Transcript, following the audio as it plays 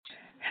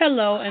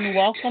Hello, and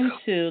welcome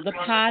to the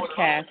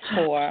podcast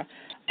for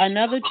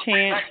Another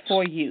Chance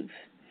for Youth.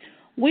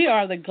 We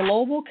are the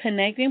global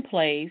connecting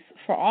place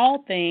for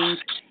all things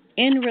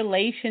in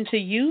relation to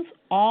youth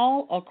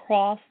all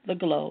across the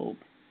globe.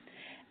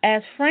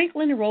 As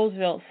Franklin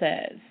Roosevelt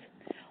says,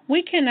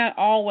 we cannot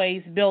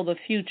always build a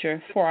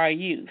future for our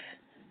youth,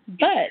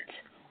 but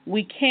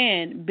we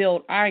can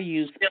build our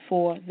youth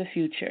for the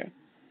future.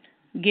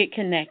 Get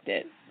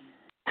connected.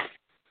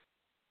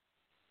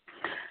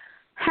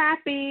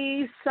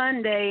 Happy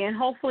Sunday, and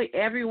hopefully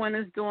everyone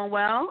is doing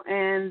well.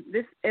 And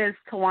this is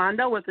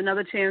Tawanda with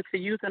Another Chance for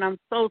Youth, and I'm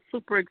so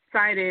super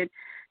excited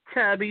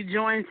to be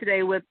joined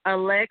today with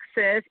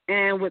Alexis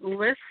and with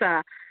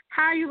Lissa.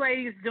 How are you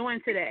ladies doing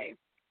today?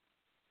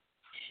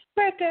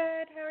 We're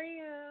good. How are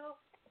you?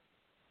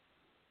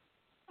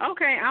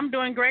 Okay, I'm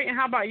doing great. And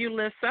how about you,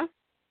 Lissa?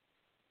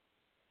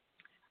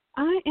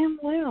 I am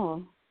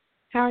well.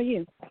 How are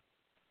you?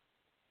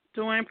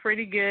 Doing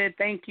pretty good.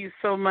 Thank you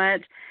so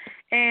much.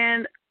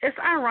 And it's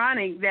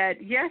ironic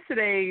that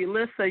yesterday,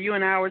 Lissa, you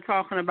and I were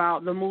talking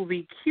about the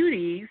movie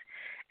Cuties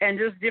and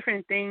just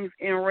different things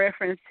in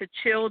reference to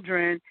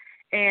children.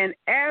 And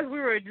as we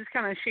were just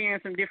kind of sharing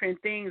some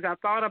different things, I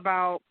thought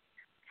about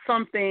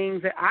some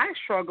things that I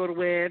struggled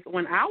with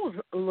when I was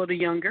a little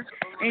younger.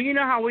 And you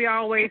know how we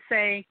always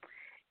say,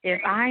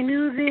 if I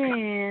knew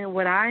then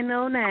what I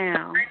know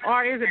now,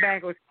 or is it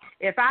backwards?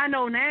 If I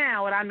know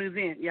now what I knew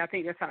then. Yeah, I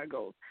think that's how it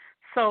goes.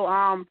 So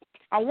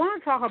I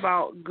want to talk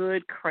about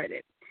good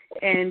credit,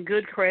 and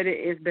good credit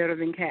is better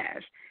than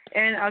cash.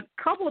 And a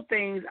couple of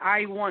things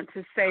I want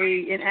to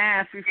say and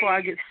ask before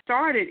I get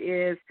started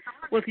is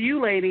with you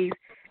ladies,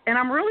 and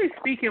I'm really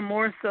speaking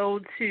more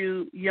so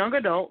to young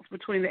adults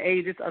between the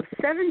ages of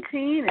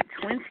 17 and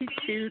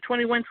 22,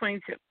 21,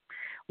 22,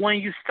 when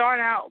you start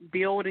out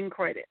building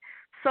credit.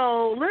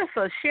 So,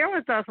 Lissa, share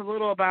with us a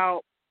little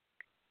about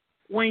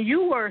when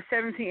you were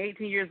 17,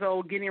 18 years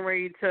old, getting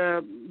ready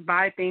to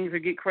buy things or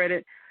get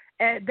credit.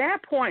 At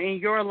that point in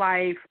your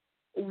life,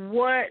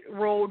 what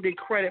role did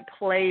credit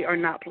play or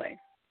not play?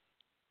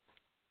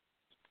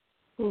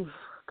 Ooh,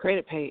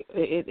 credit pay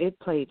it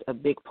played a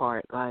big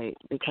part,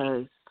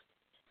 because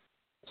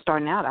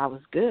starting out I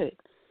was good,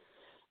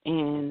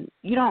 and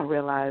you don't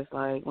realize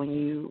when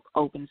you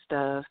open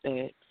stuff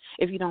that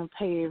if you don't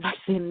pay right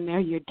then and there,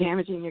 you're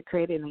damaging your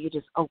credit, and you're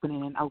just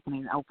opening and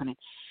opening and opening,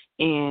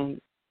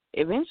 and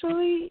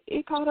eventually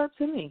it caught up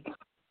to me.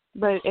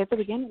 But at the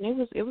beginning,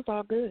 it was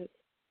all good.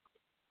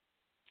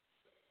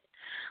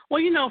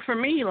 Well, for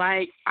me,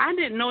 I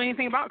didn't know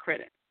anything about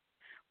credit.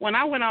 When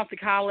I went off to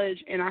college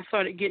and I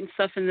started getting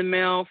stuff in the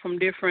mail from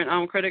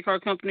different credit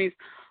card companies,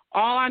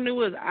 all I knew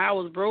was I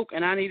was broke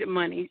and I needed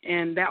money,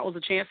 and that was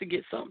a chance to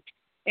get some.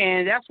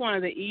 And that's one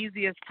of the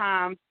easiest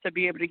times to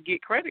be able to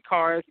get credit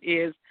cards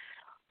is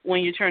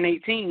when you turn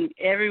 18.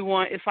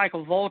 Everyone, it's like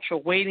a vulture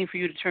waiting for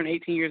you to turn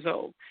 18 years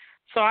old.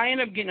 So I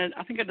ended up getting,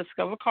 a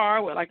Discover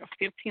card with a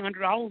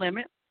 $1,500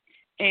 limit,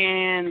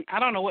 and I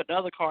don't know what the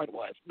other card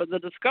was, but the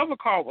Discover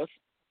card was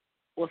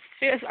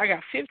I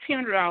got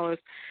 $1,500,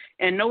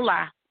 and no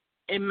lie,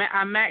 I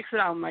maxed it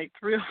out in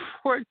 3 or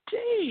 4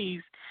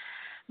 days.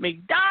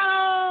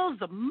 McDonald's,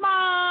 the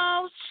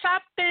malls,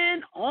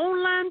 shopping,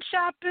 online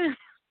shopping,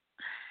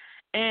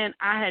 and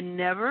I had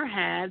never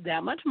had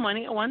that much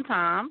money at one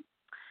time.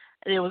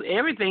 It was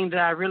everything that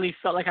I really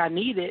felt like I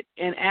needed,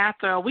 and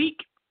after a week,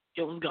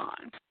 it was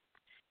gone.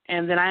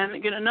 And then I ended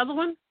up getting another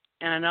one,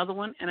 and another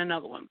one, and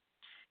another one.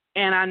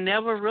 And I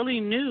never really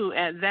knew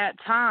at that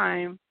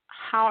time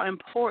how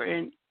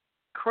important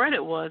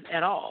credit was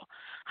at all.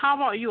 How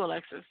about you,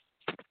 Alexis?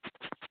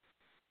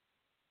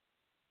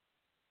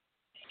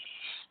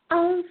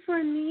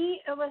 For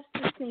me, it was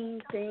the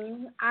same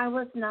thing. I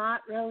was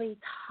not really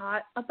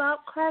taught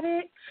about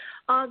credit,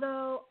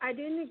 although I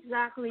didn't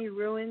exactly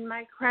ruin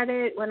my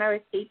credit when I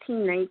was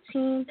 18,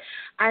 19.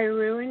 I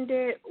ruined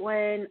it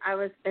when I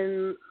was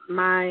in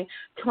my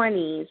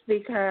 20s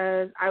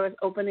because I was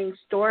opening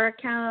store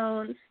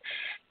accounts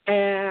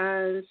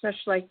and such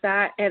like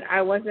that, and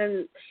I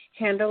wasn't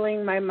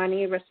handling my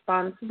money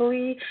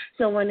responsibly.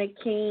 So when it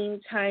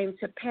came time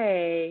to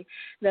pay,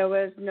 there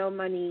was no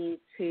money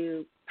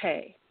to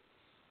pay.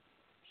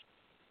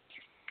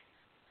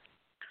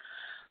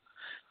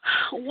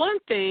 One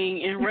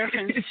thing in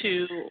reference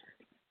to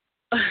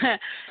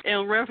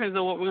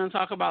what we're going to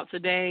talk about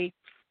today,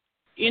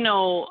 I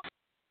know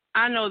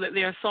that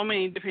there are so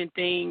many different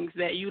things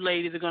that you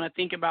ladies are going to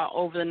think about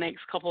over the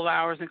next couple of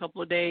hours and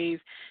couple of days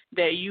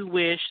that you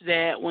wish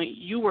that when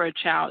you were a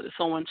child that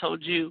someone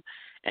told you.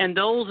 And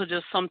those are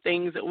just some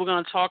things that we're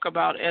going to talk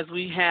about as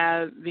we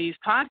have these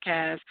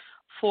podcasts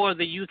for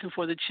the youth and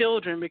for the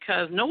children,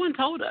 because no one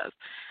told us.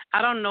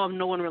 I don't know if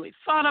no one really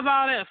thought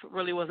about it, if it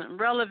really wasn't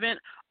relevant,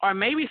 or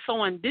maybe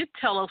someone did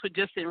tell us, we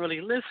just didn't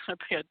really listen or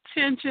pay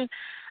attention.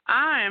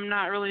 I am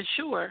not really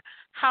sure.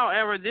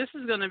 However, this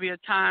is going to be a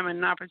time and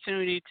an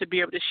opportunity to be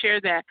able to share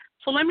that.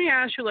 So let me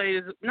ask you,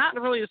 ladies, not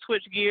really to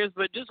switch gears,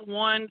 but just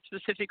one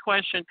specific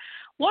question.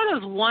 What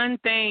is one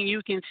thing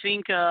you can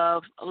think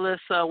of,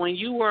 Alyssa, when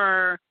you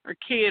were a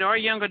kid or a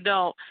young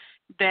adult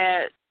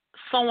that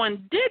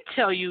someone did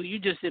tell you, you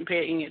just didn't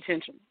pay any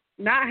attention?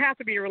 Not have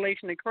to be in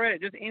relation to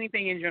credit, just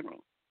anything in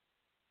general.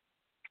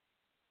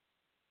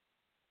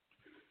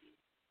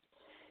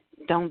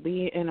 Don't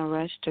be in a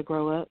rush to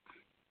grow up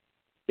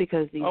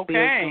because these bills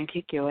gonna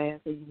kick your ass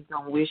and you're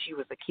gonna wish you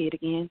was a kid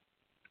again.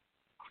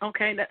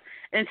 Okay,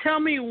 and tell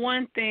me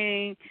one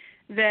thing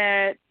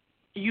that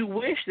you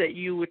wish that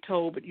you were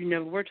told but you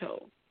never were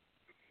told.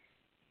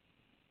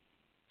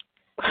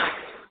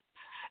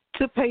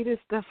 To pay this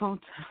stuff on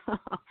time.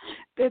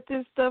 That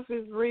this stuff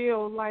is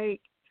real,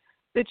 like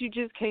that you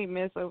just can't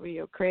mess over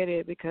your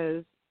credit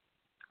because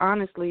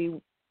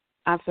honestly,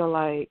 I feel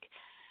like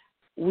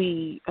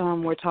we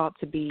were taught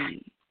to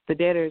be the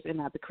debtors and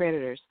not the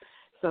creditors.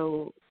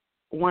 So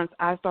once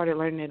I started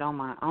learning it on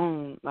my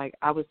own, like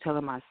I was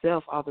telling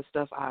myself all the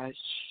stuff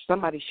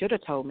somebody should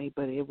have told me,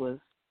 but it was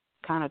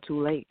kind of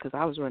too late because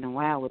I was running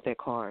wild with that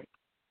card.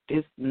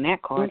 This and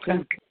that card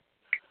too.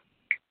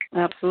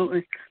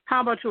 Absolutely.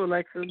 How about you,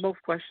 Alexis? Both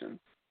questions.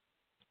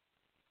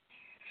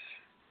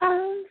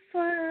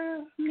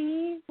 For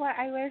me, what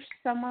I wish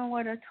someone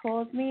would have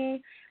told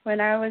me when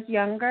I was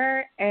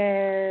younger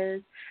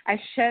is I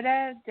should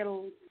have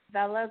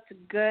developed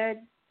good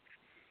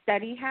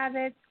study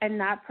habits and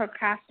not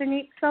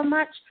procrastinate so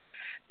much,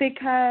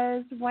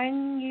 because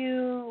when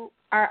you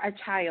are a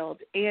child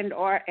and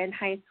or in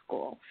high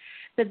school,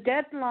 the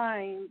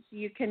deadlines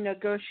you can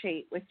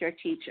negotiate with your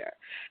teacher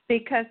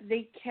because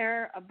they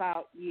care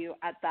about you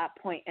at that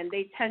point and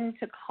they tend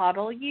to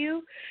coddle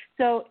you.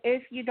 So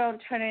if you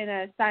don't turn in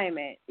an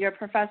assignment, your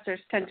professors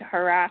tend to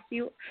harass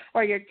you,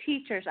 or your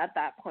teachers at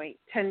that point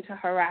tend to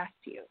harass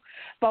you.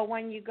 But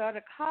when you go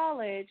to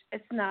college,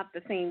 it's not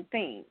the same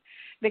thing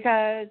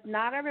because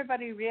not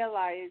everybody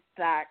realizes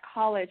that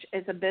college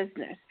is a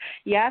business.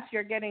 Yes,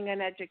 you're getting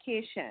an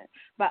education,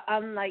 but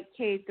unlike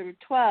K through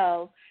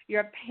 12,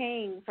 you're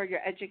paying for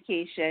your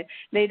education.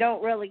 They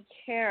don't really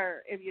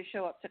care if you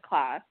show up to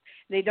class.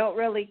 They don't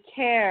really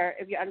care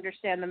if you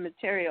understand the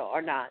material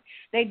or not.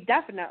 They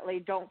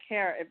definitely don't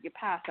care if you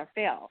pass or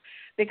fail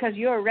because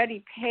you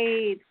already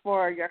paid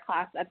for your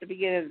class at the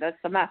beginning of the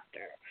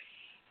semester.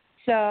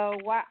 So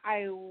what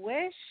I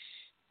wish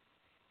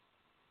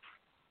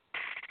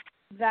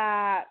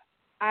that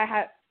I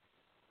had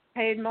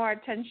paid more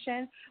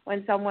attention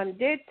when someone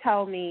did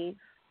tell me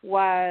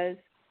was,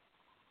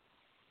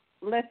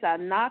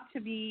 listen, not to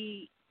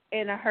be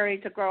in a hurry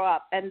to grow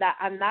up and that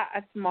I'm not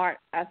as smart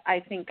as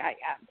I think I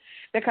am.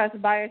 Because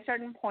by a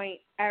certain point,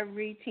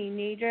 every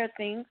teenager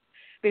thinks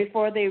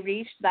before they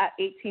reach that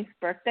 18th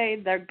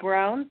birthday, they're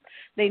grown.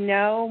 They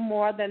know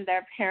more than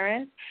their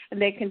parents, and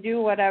they can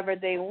do whatever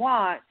they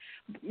want,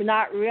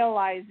 not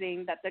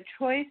realizing that the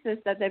choices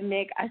that they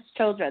make as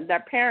children,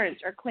 their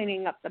parents are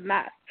cleaning up the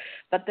mess.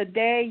 But the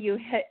day you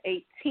hit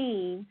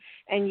 18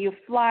 and you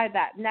fly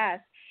that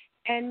nest,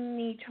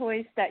 any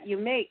choice that you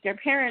make, your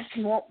parents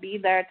won't be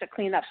there to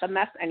clean up the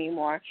mess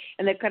anymore,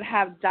 and it could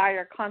have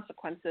dire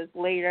consequences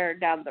later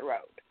down the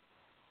road.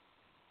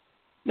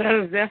 That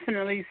is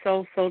definitely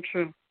so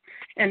true.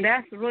 And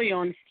that's really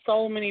on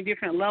so many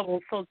different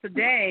levels. So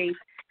today,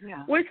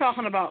 we're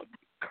talking about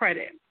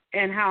credit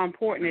and how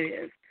important it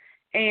is.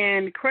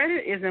 And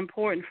credit is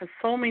important for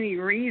so many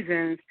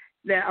reasons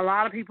that a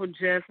lot of people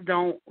just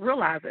don't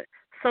realize it.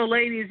 So,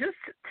 ladies, just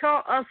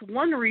tell us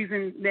one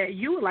reason that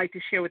you would like to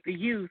share with the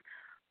youth,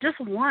 just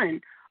one,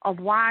 of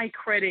why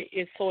credit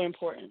is so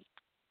important.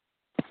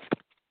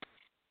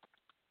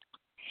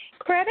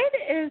 Credit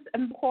is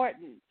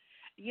important.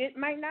 It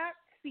might not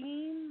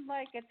seem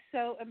like it's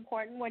so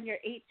important when you're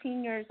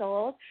 18 years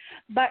old,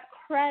 but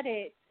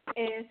credit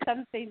is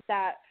something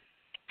that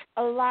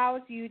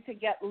allows you to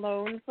get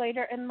loans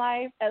later in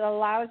life. It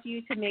allows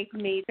you to make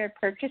major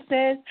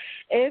purchases.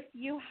 If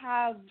you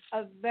have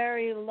a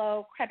very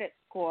low credit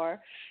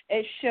score,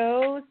 it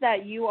shows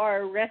that you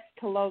are a risk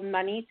to loan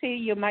money to.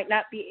 You might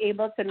not be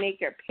able to make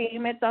your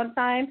payments on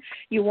time.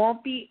 You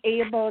won't be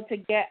able to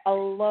get a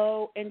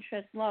low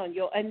interest loan.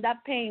 You'll end up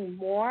paying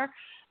more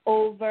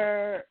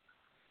over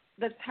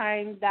the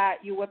time that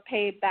you would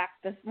pay back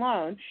this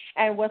loan.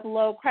 And with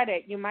low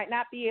credit, you might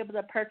not be able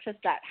to purchase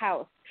that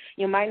house.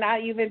 You might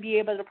not even be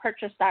able to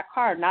purchase that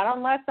car, not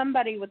unless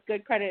somebody with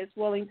good credit is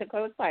willing to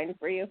co-sign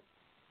for you.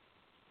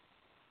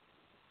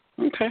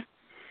 Okay.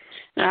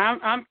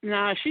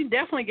 Now she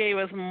definitely gave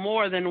us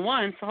more than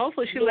one, so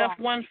hopefully she left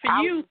one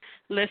for you,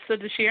 Lissa,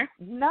 to share.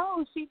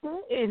 No, she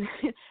didn't.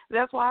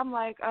 That's why I'm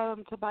like,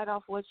 to bite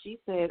off what she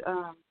said,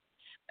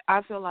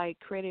 I feel like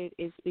credit,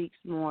 it speaks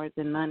more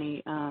than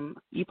money.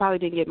 You probably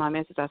didn't get my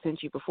message I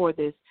sent you before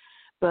this,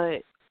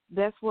 but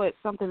that's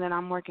something that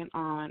I'm working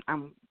on.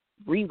 I'm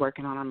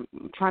reworking on.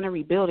 I'm trying to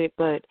rebuild it,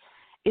 but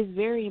it's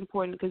very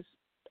important because,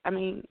 I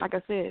mean, like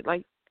I said,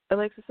 like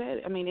Alexa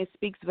said, I mean, it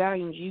speaks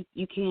volumes.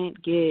 You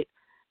can't get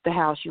the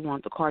house you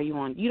want, the car you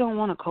want. You don't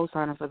want a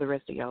co-signer for the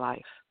rest of your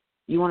life.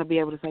 You want to be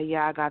able to say,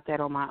 yeah, I got that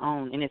on my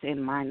own, and it's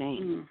in my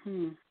name.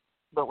 Mm-hmm.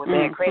 But with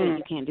bad credit,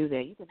 you can't do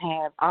that. You can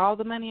have all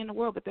the money in the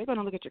world, but they're going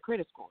to look at your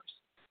credit scores.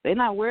 They're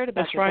not worried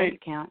about your bank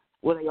account.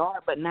 Well, they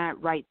are, but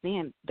not right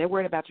then. They're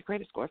worried about your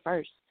credit score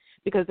first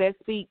because that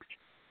speaks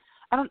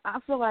I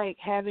feel like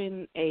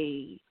having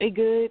a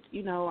good,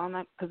 I'm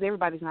not, because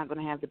everybody's not going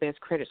to have the best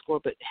credit score,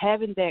 but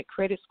having that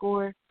credit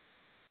score,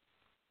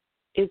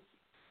 it's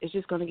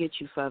just going to get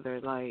you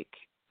further, like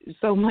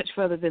so much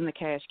further than the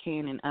cash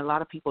can. And a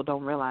lot of people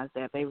don't realize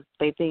that. They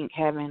think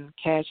having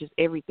cash is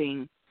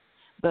everything,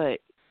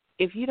 but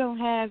if you don't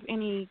have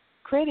any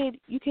credit,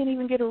 you can't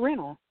even get a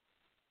rental,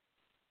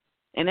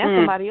 and that's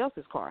somebody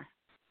else's car.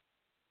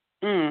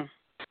 That's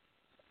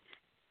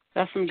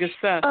some good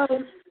stuff.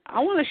 I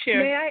want to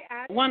share. May I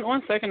add?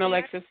 One second,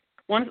 Alexis.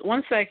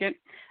 One second.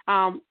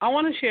 I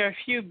want to share a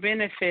few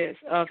benefits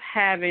of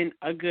having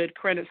a good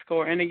credit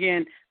score. And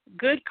again,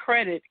 good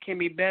credit can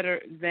be better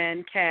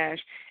than cash.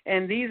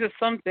 And these are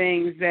some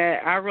things that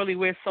I really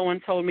wish someone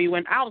told me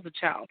when I was a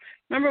child.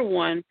 Number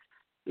one,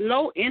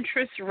 low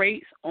interest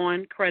rates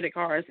on credit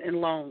cards and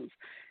loans.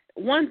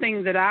 One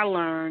thing that I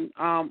learned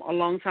a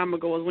long time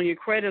ago is when your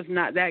credit is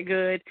not that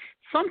good,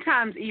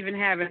 sometimes even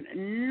having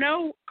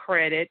no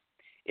credit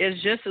is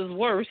just as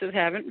worse as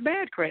having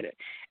bad credit.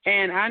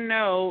 And I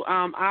know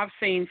I've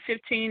seen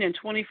 15 and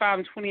 25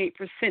 and 28%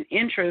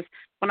 interest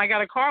when I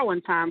got a car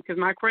one time because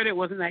my credit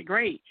wasn't that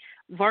great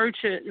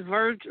versus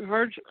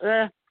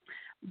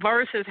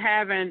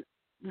having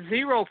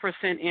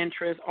 0%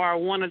 interest or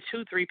 1 or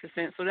 2, 3%.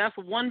 So that's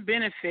one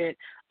benefit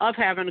of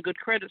having a good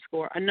credit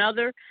score.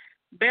 Another,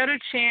 better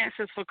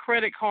chances for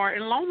credit card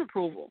and loan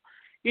approval.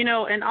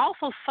 And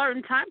also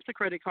certain types of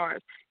credit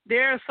cards.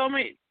 There are so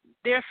many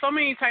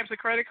types of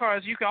credit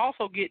cards you can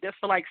also get that's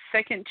for like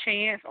second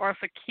chance or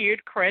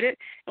secured credit.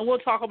 And we'll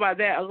talk about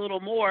that a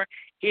little more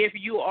if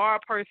you are a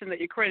person that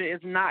your credit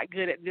is not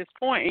good at this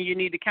point and you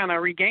need to kind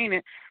of regain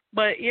it.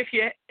 But if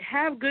you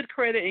have good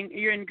credit and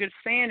you're in good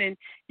standing,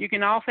 you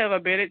can also have a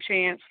better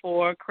chance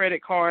for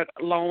credit card,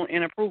 loan,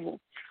 and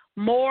approval.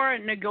 More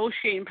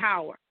negotiating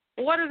power.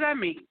 What does that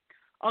mean?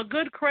 A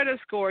good credit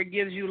score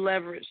gives you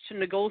leverage to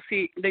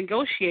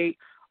negotiate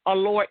a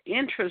lower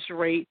interest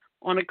rate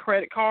on a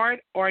credit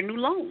card or a new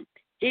loan.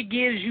 It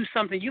gives you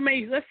something.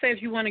 Let's say if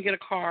you want to get a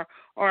car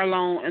or a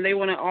loan and they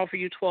want to offer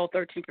you 12,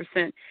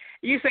 13%.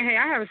 You say, hey,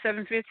 I have a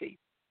 750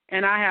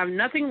 and I have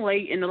nothing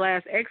late in the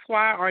last X,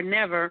 Y, or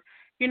never.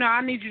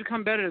 I need you to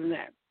come better than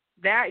that.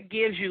 That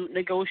gives you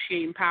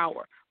negotiating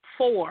power.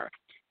 4,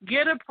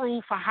 get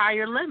approved for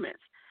higher limits.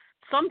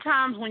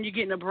 Sometimes when you're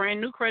getting a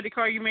brand new credit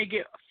card, you may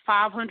get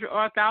 $500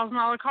 or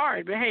 $1,000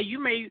 card. But, hey, you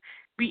may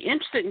be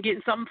interested in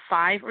getting something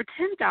 $5,000 or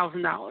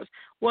 $10,000.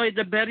 Well,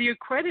 the better your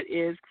credit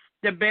is,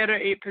 the better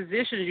it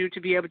positions you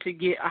to be able to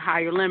get a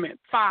higher limit.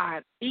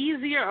 5,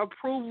 easier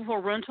approval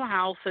for rental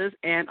houses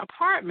and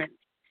apartments.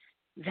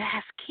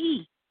 That's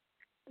key.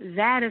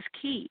 That is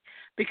key.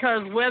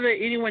 Because whether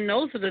anyone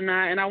knows it or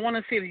not, and I want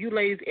to see if you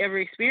ladies ever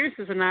experience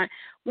this or not,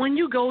 when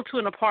you go to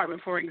an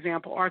apartment, for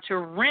example, or to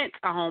rent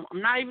a home,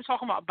 I'm not even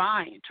talking about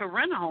buying, to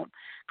rent a home,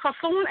 because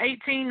someone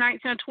 18,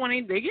 19, or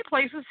 20, they get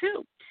places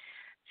too.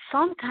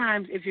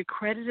 Sometimes if your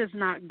credit is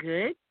not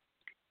good,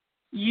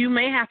 you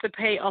may have to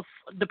pay a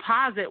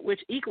deposit,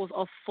 which equals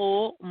a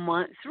full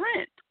month's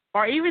rent,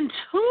 or even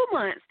 2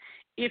 months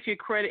if your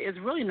credit is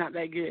really not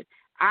that good.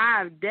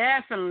 I've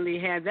definitely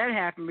had that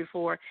happen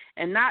before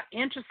and not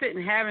interested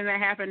in having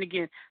that happen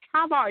again.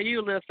 How about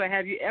you, Lisa?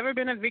 Have you ever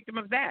been a victim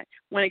of that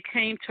when it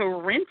came to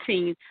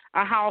renting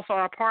a house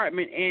or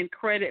apartment and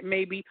credit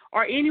maybe,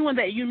 or anyone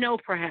that you know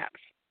perhaps?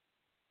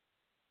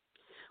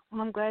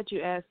 Well, I'm glad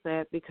you asked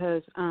that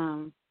because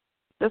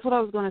that's what I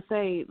was going to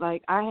say.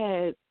 Like,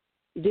 I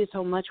did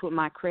so much with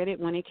my credit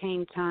when it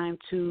came time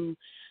to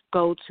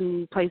go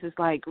to places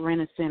like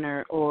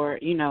Rent-A-Center or,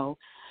 to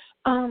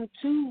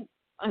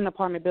an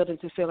apartment building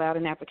to fill out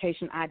an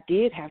application. I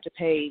did have to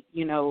pay,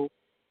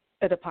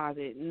 a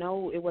deposit.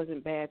 No, it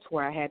wasn't bad to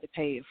where I had to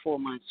pay 4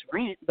 months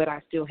rent, but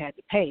I still had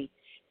to pay.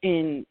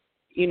 And,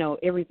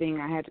 everything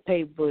I had to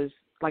pay was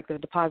like the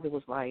deposit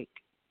was like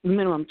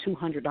minimum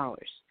 $200,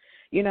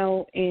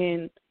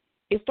 and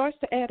it starts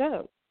to add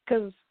up.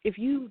 Because if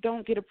you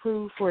don't get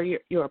approved for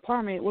your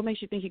apartment, what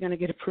makes you think you're going to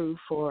get approved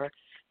for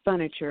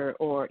furniture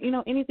or,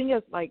 anything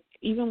else? Like,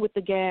 even with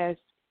the gas,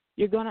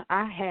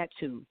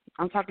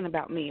 I'm talking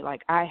about me.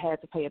 Like, I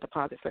had to pay a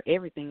deposit for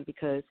everything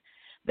because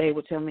they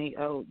would tell me,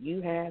 oh,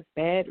 you have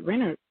bad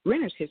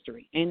renter's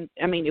history. And,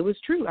 it was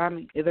true.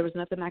 There was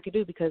nothing I could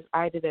do because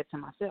I did that to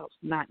myself,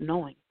 not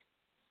knowing.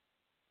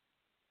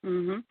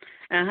 And,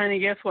 honey,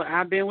 guess what?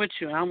 I've been with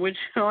you. I'm with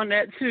you on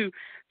that, too.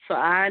 So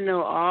I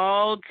know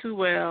all too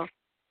well.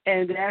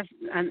 And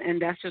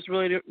that's just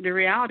really the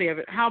reality of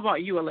it. How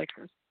about you,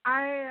 Alexis?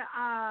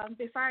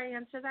 Before I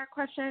answer that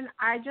question,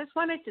 I just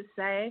wanted to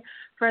say,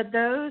 for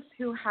those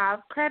who have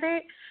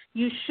credit,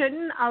 you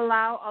shouldn't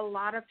allow a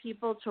lot of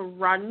people to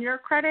run your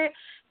credit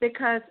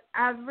because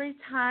every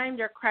time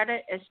your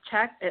credit is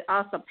checked, it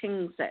also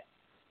pings it.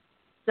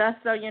 Just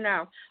so you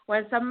know,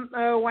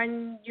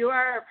 when you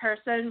are a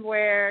person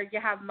where you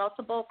have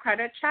multiple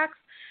credit checks,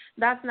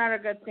 that's not a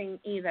good thing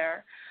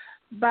either.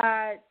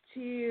 But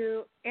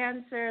to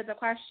answer the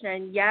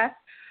question, yes,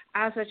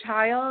 as a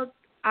child,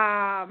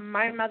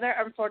 my mother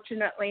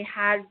unfortunately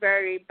had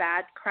very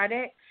bad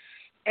credit,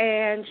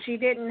 and she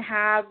didn't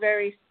have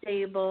very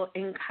stable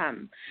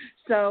income.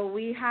 So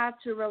we had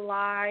to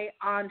rely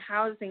on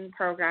housing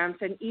programs,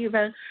 and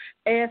even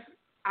if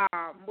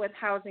with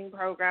housing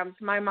programs,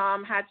 my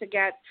mom had to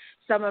get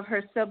some of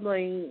her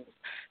siblings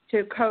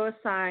to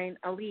co-sign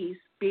a lease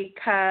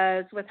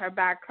because with her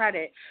bad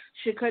credit,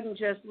 she couldn't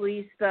just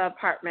lease the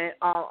apartment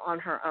all on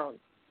her own.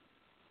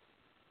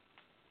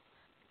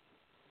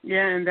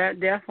 Yeah, and that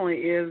definitely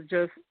is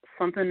just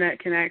something that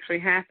can actually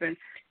happen,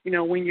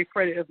 when your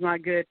credit is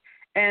not good.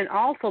 And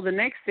also the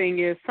next thing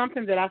is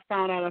something that I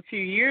found out a few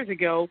years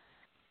ago,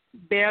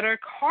 better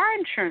car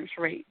insurance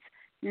rates.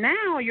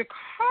 Now your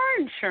car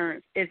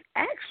insurance is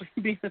actually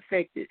being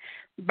affected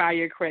by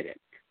your credit.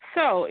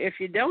 So if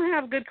you don't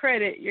have good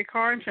credit, your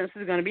car insurance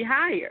is going to be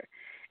higher.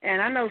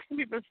 And I know some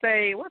people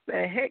say, what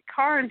the heck,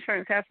 car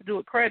insurance has to do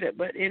with credit?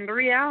 But in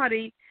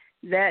reality,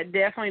 that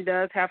definitely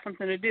does have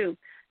something to do.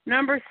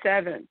 Number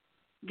 7,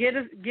 get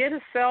a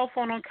cell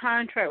phone on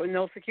contract with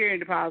no security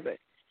deposit.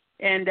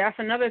 And that's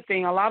another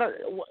thing.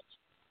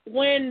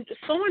 When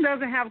someone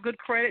doesn't have good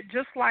credit,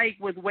 just like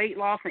with weight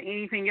loss and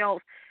anything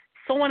else,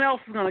 someone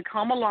else is going to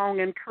come along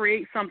and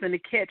create something to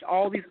catch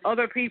all these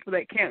other people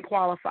that can't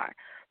qualify.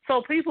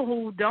 So people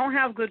who don't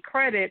have good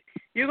credit,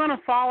 you're going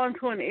to fall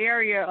into an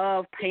area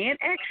of paying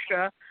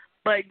extra,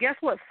 but guess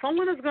what?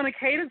 Someone is going to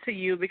cater to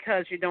you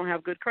because you don't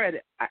have good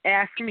credit.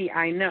 Ask me,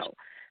 I know.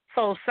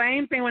 So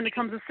same thing when it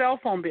comes to cell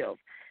phone bills.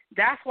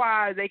 That's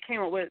why they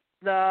came up with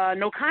the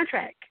no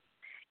contract.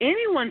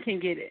 Anyone can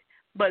get it,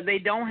 but they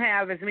don't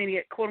have as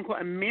many,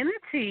 quote-unquote,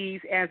 amenities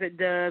as it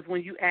does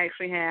when you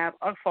actually have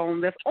a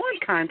phone that's on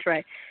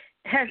contract.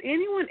 Has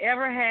anyone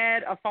ever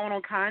had a phone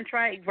on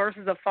contract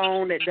versus a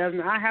phone that does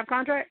not have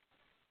contract?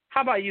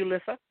 How about you,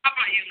 Lissa?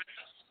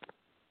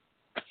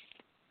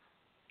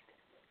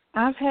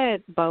 I've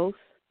had both,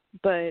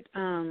 but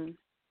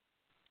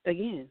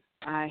again,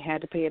 I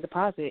had to pay a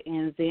deposit,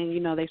 and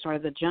then they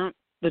started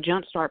the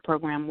Jump Start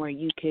program where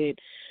you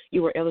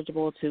were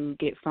eligible to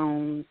get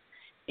phones,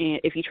 and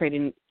if you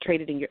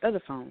traded in your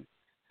other phone,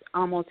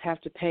 almost have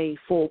to pay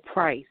full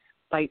price.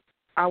 Like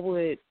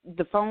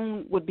the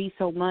phone would be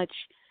so much,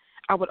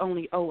 I would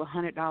only owe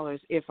 $100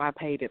 if I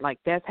paid it. Like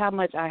that's how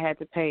much I had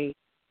to pay,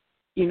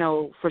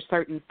 for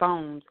certain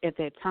phones at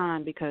that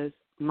time because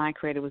my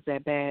credit was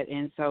that bad.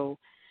 And so,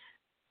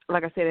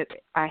 like I said,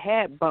 I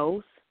had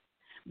both,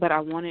 but I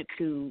wanted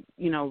to,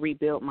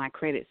 rebuild my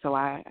credit. So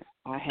I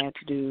had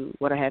to do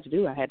what I had to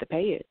do. I had to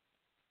pay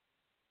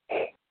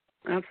it.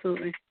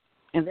 Absolutely.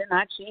 And they're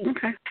not cheap.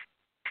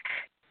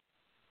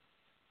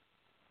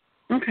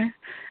 Okay.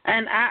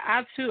 And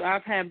I too,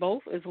 I've had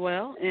both as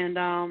well. And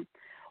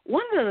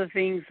one of the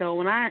things though,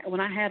 when I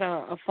had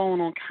a phone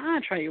on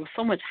contract, it was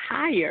so much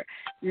higher.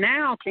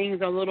 Now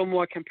things are a little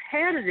more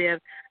competitive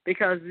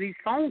because these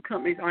phone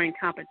companies are in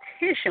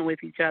competition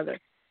with each other.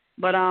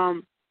 But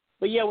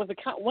yeah, with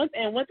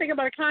one thing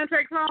about a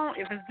contract phone,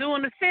 if it's due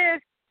on the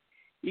 5th,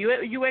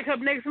 you wake up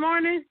next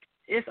morning,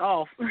 it's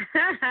off.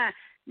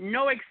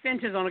 No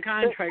extensions on a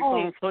contract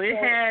phone, so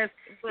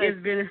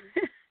it's been.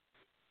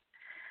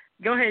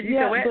 Go ahead. You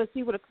said what? But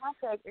see, with a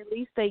contract, at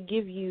least they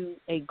give you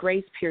a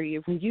grace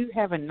period. When you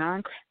have a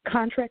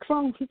non-contract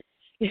phone,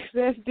 if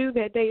that's due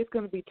that day, it's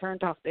going to be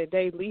turned off that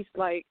day. At least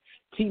like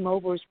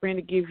T-Mobile or Sprint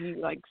to give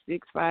you like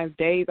 6-5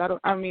 days. I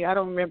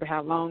don't remember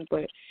how long,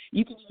 but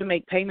you can even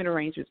make payment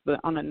arrangements. But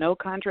on a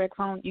no-contract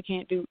phone, you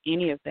can't do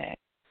any of that.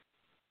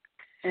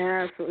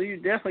 Absolutely, you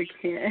definitely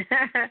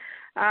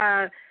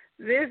can't.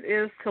 This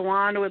is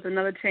Tawanda with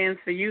Another Chance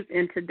for Youth,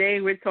 and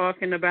today we're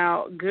talking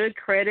about good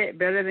credit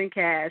better than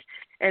cash.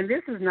 And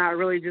this is not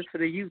really just for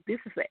the youth. This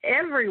is for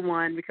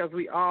everyone because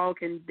we all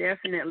can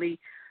definitely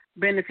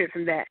benefit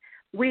from that.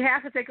 We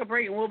have to take a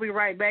break, and we'll be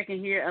right back and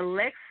hear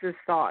Alexis'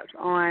 thoughts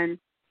on.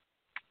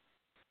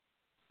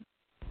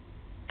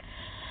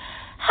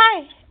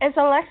 Hi, it's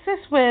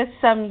Alexis with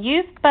some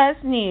Youth Buzz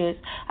News.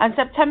 On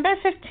September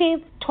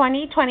 15th,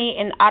 2020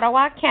 in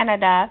Ottawa,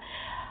 Canada,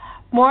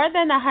 more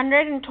than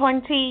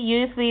 120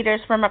 youth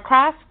leaders from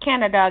across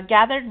Canada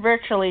gathered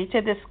virtually to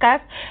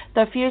discuss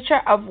the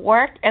future of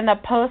work in the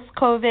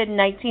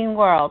post-COVID-19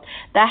 world.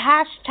 The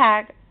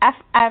hashtag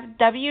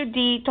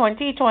FFWD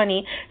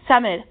 2020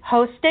 Summit,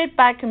 hosted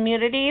by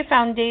Community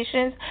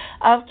Foundations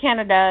of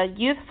Canada,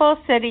 Youthful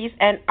Cities,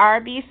 and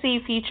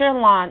RBC Future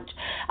Launch,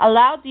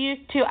 allowed youth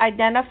to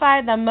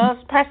identify the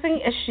most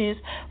pressing issues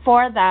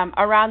for them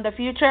around the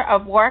future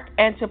of work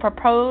and to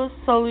propose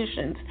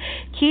solutions.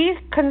 Key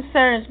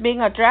concerns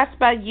being addressed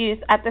by youth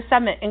at the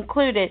summit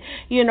included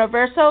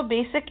universal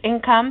basic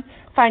income,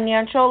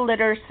 financial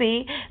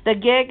literacy, the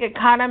gig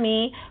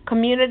economy,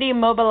 community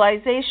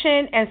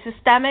mobilization, and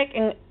systemic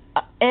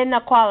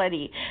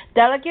inequality.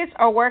 Delegates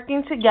are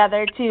working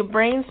together to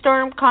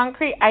brainstorm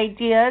concrete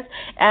ideas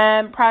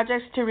and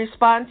projects to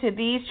respond to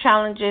these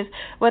challenges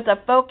with a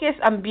focus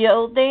on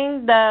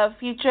building the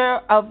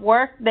future of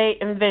work they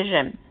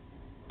envision.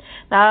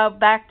 Now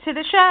back to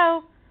the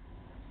show.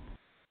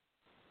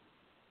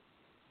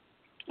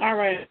 All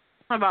right.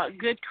 About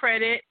good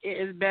credit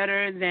is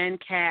better than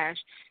cash.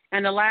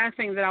 And the last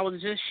thing that I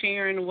was just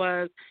sharing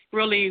was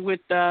really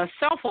with the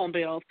cell phone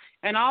bills,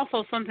 and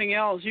also something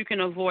else you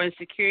can avoid: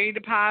 security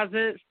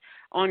deposits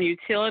on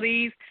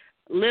utilities.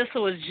 Lissa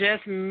was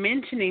just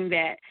mentioning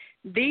that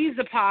these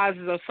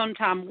deposits are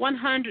sometimes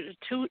 $100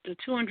 to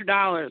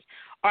 $200,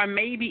 or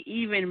maybe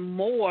even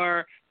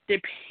more,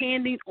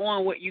 depending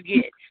on what you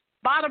get.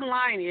 Bottom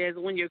line is,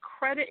 when your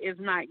credit is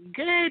not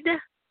good,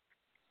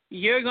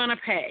 you're going to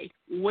pay.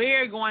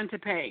 We're going to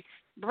pay.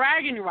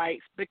 Bragging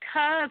rights,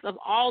 because of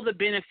all the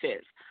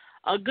benefits.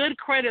 A good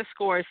credit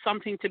score is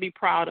something to be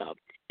proud of,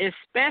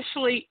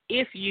 especially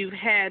if you've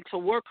had to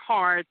work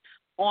hard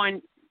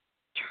on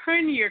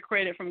turning your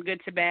credit from good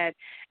to bad.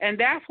 And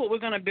that's what we're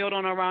going to build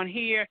on around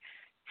here,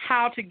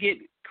 how to get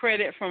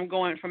credit from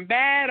going from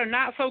bad or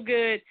not so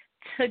good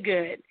to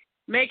good.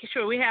 Making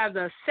sure we have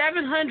the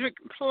 700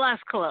 plus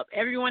club,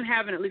 everyone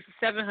having at least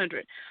a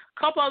 700. A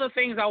couple other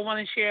things I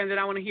want to share and that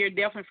I want to hear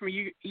definitely from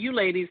you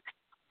ladies.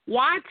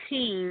 Why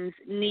teens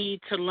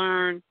need to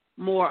learn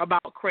more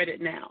about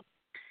credit now.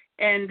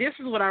 And this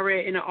is what I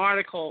read in an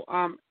article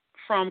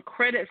from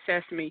Credit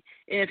Sesame.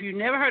 And if you've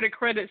never heard of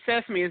Credit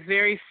Sesame, it's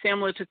very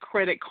similar to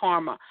Credit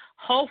Karma.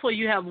 Hopefully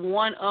you have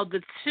one of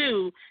the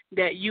two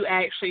that you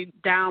actually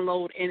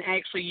download and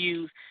actually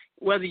use,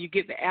 whether you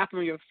get the app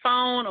on your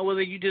phone or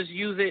whether you just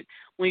use it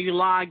when you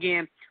log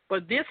in.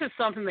 But this is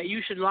something that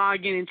you should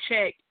log in and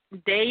check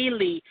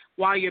daily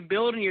while you're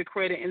building your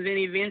credit, and then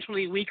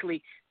eventually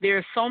weekly. There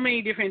are so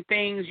many different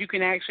things you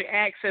can actually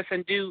access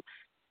and do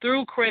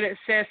through Credit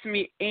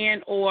Sesame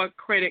and or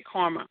Credit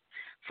Karma.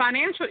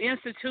 Financial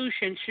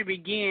institutions should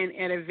begin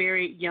at a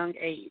very young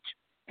age,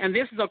 and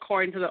this is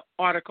according to the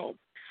article.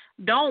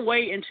 Don't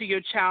wait until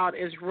your child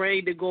is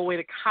ready to go away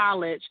to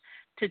college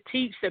to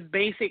teach the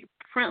basic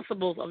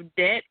principles of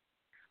debt,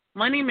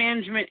 money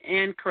management,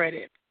 and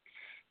credit.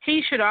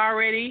 He should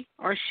already,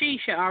 or she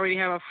should already,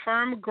 have a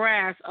firm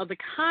grasp of the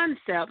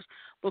concepts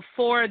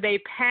before they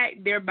pack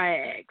their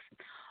bags.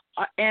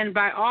 And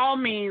by all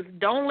means,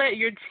 don't let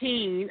your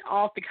teen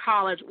off to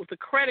college with a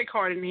credit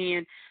card in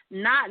hand,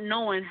 not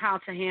knowing how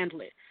to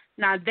handle it.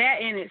 Now, that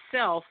in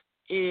itself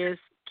is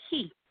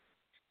key,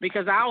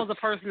 because I was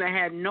a person that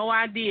had no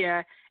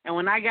idea, and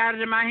when I got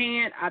it in my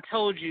hand, I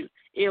told you,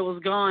 it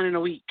was gone in a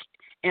week.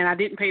 And I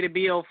didn't pay the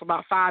bill for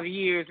about 5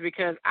 years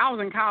because I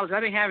was in college. I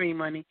didn't have any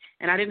money,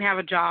 and I didn't have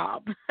a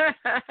job,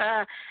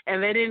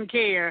 and they didn't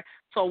care.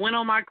 So I went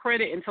on my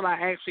credit until I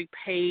actually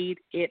paid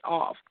it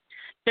off.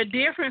 The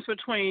difference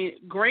between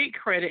great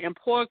credit and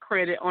poor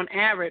credit on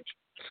average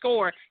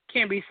score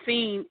can be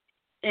seen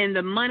in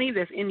the money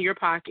that's in your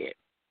pocket.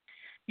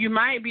 You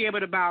might be able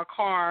to buy a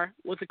car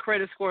with a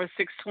credit score of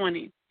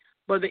 620,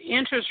 but the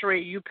interest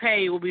rate you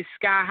pay will be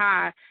sky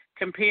high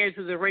compared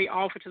to the rate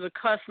offered to the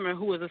customer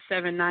who is a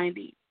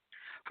 790.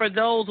 For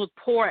those with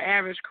poor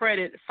average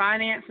credit,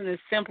 financing is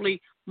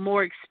simply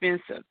more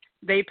expensive.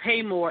 They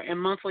pay more in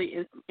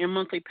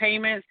monthly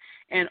payments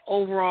and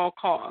overall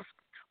costs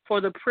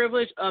for the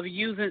privilege of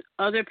using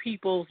other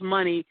people's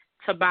money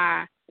to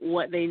buy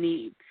what they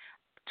need.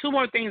 Two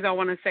more things I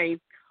want to say.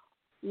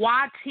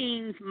 Why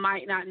teens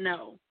might not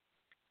know.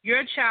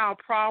 Your child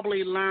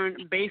probably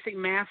learned basic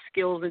math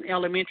skills in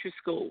elementary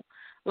school,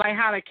 like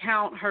how to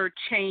count her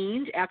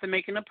change after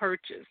making a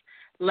purchase.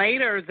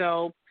 Later,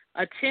 though,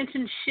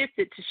 attention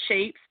shifted to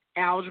shapes,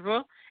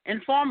 algebra,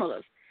 and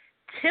formulas.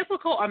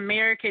 Typical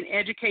American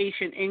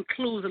education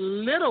includes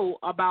little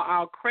about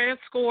our credit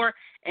score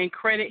and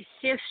credit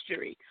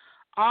history,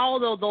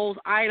 although those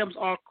items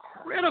are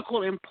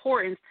critical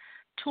importance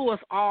to us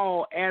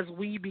all as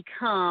we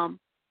become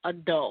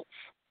adults.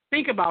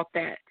 Think about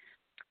that.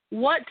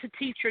 What to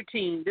teach your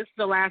teen? This is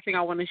the last thing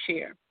I want to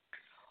share.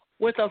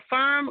 With a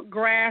firm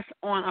grasp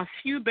on a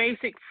few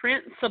basic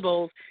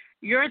principles,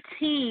 your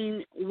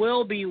teen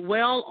will be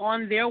well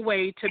on their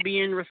way to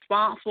being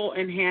responsible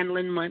and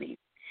handling money.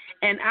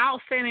 An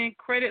outstanding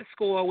credit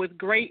score with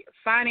great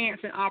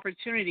financing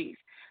opportunities.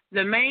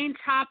 The main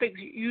topics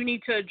you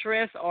need to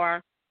address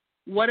are: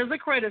 what is a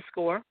credit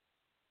score?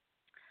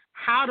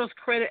 How does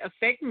credit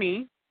affect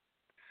me?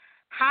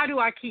 How do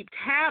I keep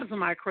tabs on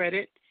my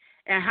credit?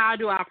 And how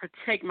do I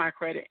protect my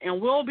credit?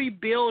 And we'll be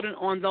building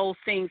on those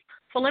things.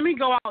 So let me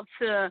go out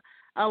to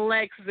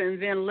Alexis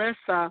and then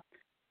Lissa.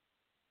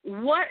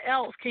 What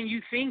else can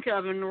you think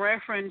of in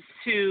reference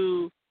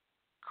to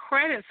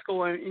credit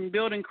score and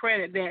building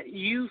credit that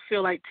you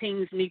feel like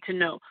teens need to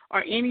know,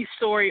 or any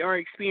story or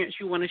experience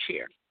you want to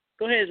share?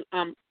 Go ahead,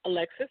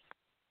 Alexis.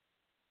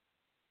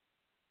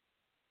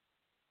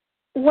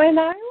 When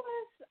I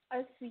was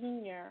a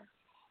senior,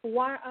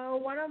 one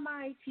of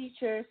my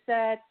teachers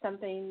said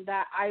something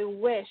that I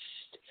wished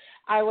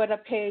I would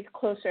have paid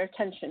closer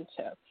attention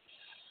to,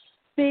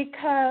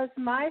 because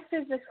my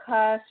physics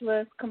class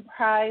was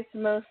comprised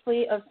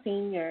mostly of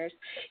seniors.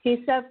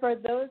 He said, for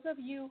those of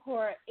you who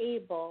are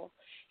able,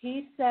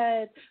 he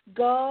said,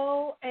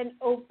 go and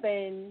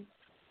open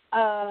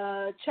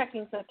a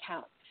checking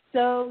account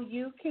so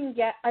you can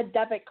get a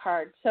debit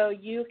card, so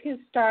you can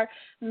start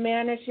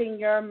managing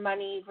your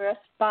money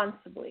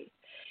responsibly.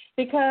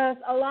 Because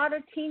a lot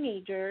of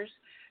teenagers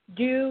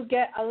do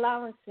get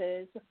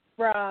allowances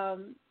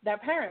from their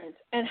parents.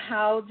 And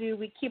how do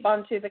we keep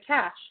onto the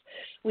cash?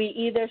 We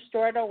either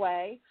store it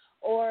away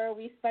or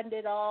we spend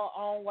it all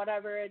on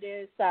whatever it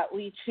is that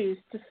we choose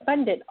to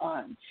spend it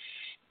on.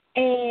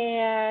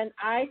 And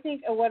I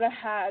think it would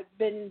have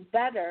been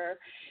better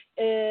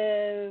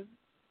if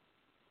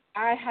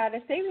I had a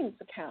savings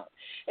account.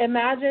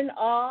 Imagine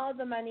all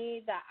the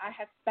money that I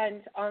have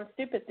spent on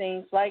stupid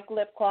things like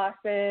lip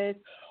glosses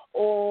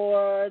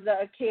or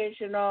the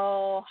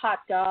occasional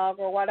hot dog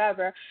or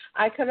whatever.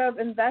 I could have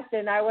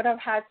invested and I would have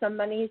had some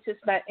money to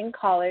spend in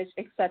college,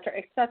 et cetera,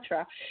 et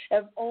cetera.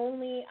 If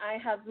only I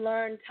had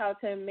learned how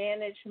to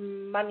manage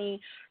money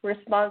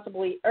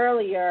responsibly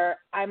earlier,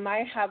 I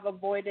might have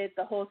avoided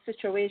the whole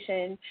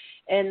situation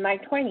in my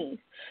 20s.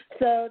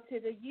 So to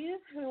the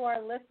youth who are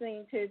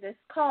listening to this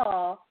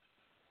call,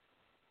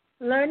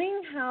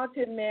 learning how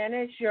to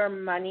manage your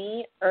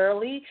money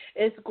early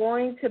is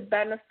going to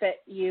benefit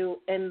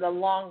you in the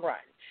long run.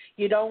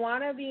 You don't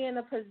want to be in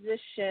a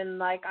position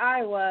like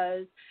I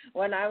was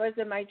when I was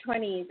in my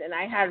 20s and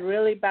I had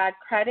really bad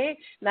credit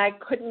and I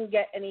couldn't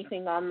get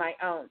anything on my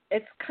own.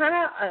 It's kind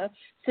of a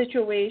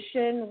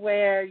situation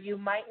where you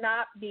might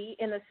not be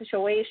in a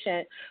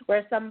situation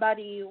where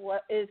somebody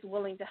is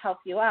willing to help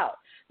you out.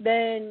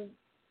 Then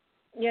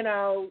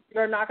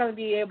you're not going to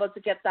be able to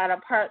get that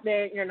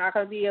apartment. You're not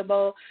going to be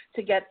able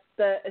to get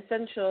the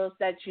essentials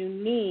that you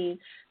need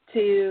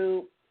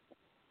to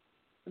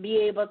be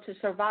able to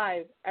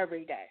survive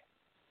every day.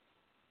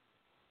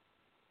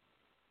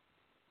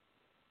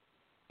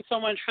 So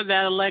much for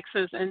that,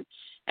 Alexis,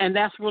 and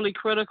that's really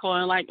critical.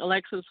 And like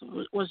Alexis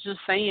was just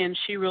saying,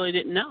 she really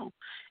didn't know.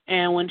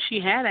 And when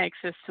she had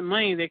access to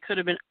money, there could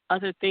have been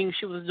other things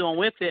she was doing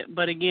with it.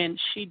 But again,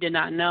 she did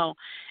not know.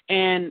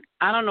 And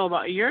I don't know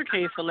about your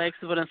case,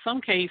 Alexis, but in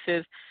some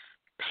cases,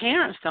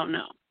 parents don't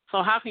know.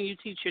 So how can you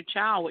teach your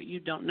child what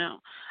you don't know?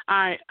 All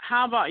right.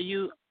 How about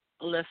you,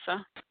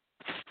 Alyssa?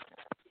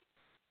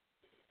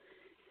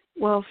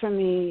 Well, for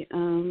me,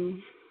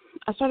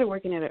 I started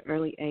working at an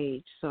early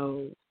age.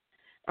 So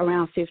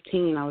around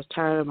 15, I was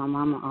tired of my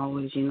mama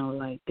always,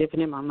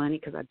 dipping in my money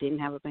because I didn't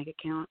have a bank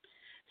account.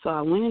 So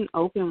I went and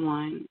opened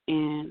one,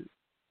 and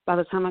by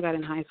the time I got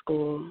in high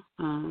school,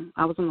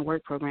 I was in the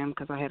work program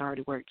because I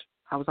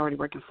was already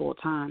working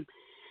full-time.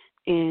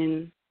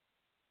 And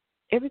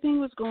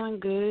everything was going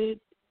good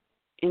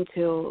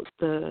until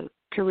the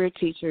career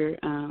teacher,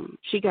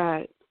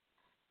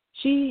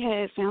 she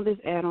had found this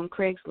ad on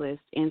Craigslist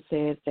and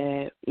said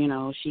that,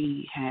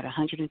 she had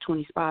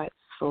 120 spots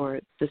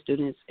for the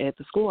students at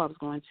the school I was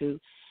going to.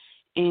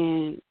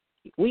 And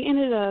we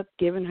ended up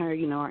giving her,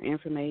 our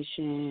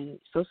information,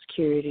 Social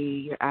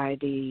Security, your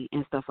ID,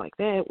 and stuff like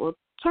that. Well, it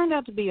turned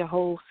out to be a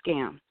whole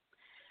scam.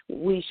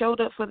 We showed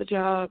up for the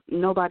job.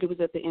 Nobody was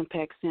at the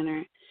Impact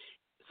Center.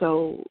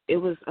 So it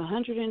was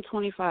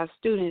 125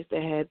 students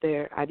that had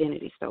their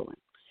identity stolen.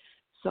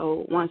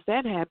 So once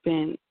that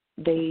happened,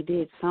 they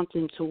did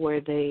something to where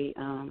they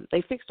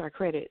fixed our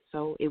credit,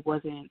 so it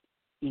wasn't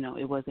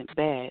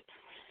bad.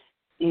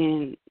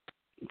 And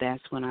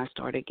that's when I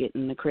started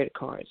getting the credit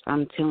cards.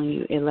 I'm telling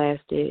you, it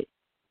lasted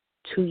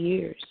 2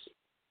 years.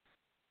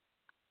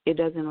 It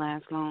doesn't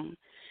last long.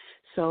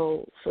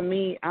 So for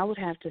me, I would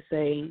have to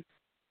say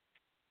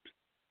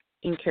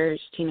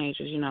encourage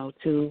teenagers,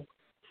 to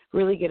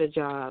really get a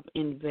job,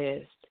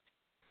 invest.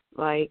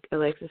 Like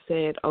Alexis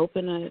said,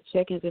 open a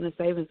checkings and a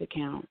savings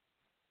account.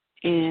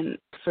 And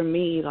for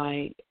me,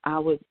 I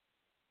would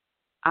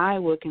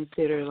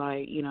consider,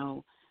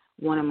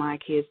 one of my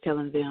kids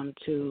telling them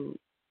to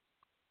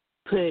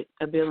put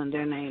a bill in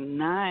their name,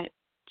 not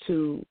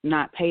to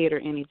not pay it or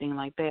anything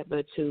like that,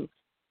 but to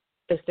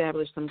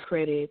establish some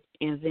credit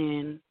and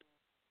then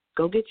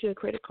go get you a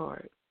credit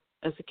card,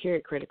 a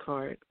secured credit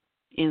card,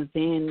 and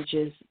then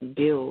just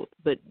build.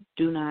 But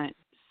do not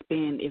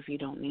spend if you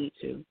don't need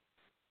to.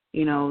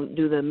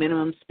 Do the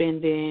minimum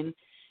spending,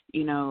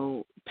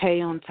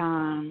 pay on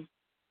time.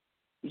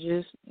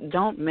 Just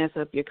don't mess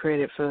up your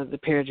credit for the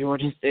pair of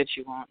Jordans that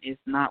you want. It's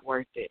not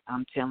worth it.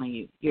 I'm telling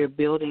you. You're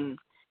building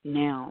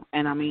now.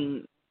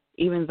 And,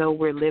 even though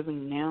we're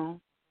living now,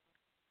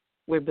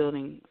 we're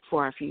building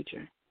for our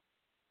future.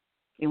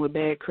 And with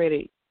bad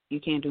credit, you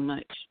can't do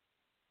much.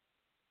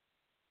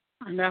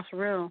 And that's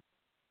real.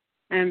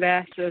 And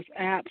that's just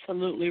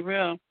absolutely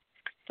real.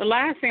 The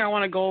last thing I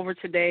want to go over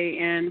today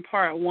in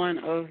part one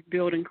of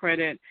building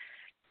credit,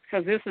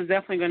 because this is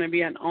definitely going to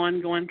be an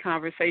ongoing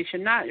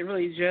conversation, not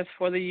really just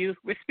for the youth.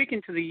 We're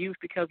speaking to the youth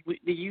because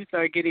the youth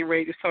are getting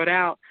ready to sort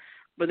out,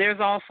 but there's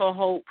also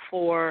hope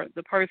for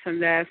the person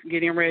that's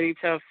getting ready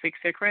to fix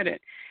their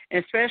credit,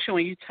 especially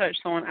when you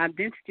touched on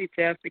identity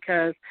theft,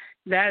 because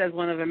that is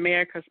one of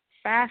America's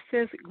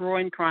fastest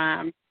growing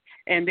crimes.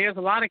 And there's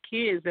a lot of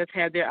kids that's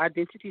had their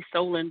identity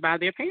stolen by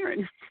their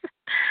parents.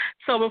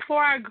 So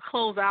before I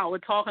close out, we're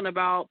talking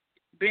about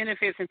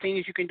benefits and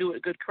things you can do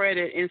with good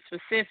credit in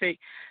specific.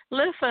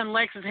 Lisa and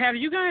Lexus, have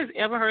you guys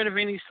ever heard of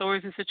any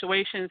stories and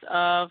situations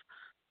of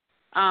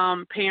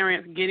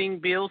parents getting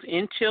bills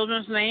in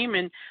children's name,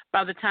 and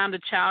by the time the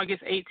child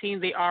gets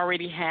 18, they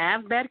already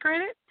have bad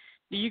credit?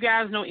 Do you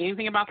guys know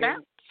anything about that?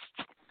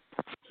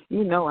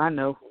 You know, I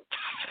know.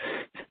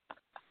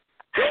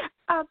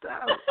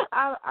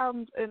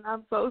 I'm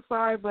so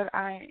sorry, but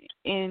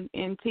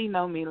and T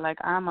know me, like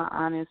I'm an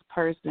honest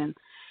person.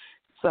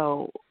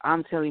 So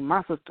I'm telling you,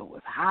 my sister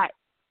was hot.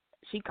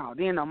 She called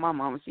in on my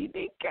mama. She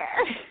didn't care.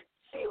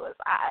 She was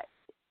hot.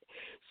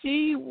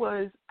 She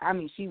was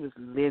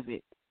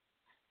livid.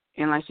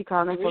 And like she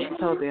called them folks and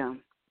told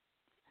them,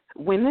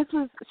 when this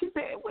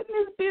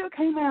bill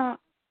came out,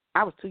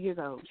 I was 2 years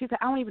old. She said,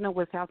 I don't even know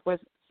what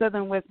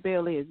Southern West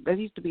Bell is. There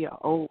used to be an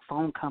old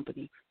phone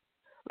company.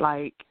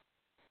 Like,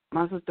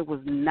 my sister was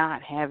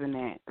not having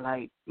that.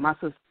 Like, my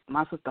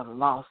sister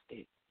lost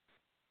it.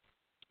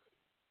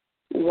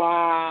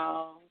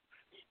 Wow.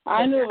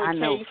 I knew a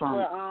case from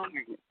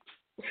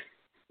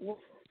where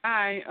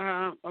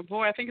a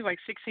boy, I think he was like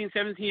 16,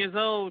 17 years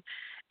old,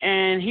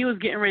 and he was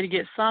getting ready to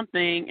get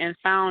something and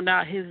found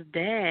out his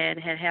dad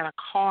had a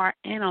car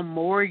and a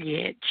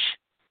mortgage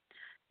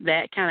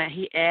that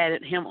he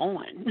added him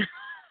on.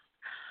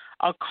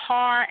 A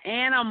car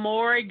and a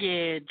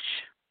mortgage.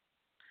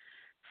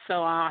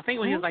 So I think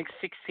when he was like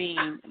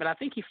 16, but I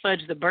think he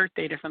fudged the birth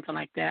date or something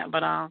like that.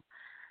 But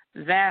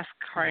that's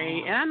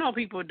crazy. And I know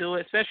people do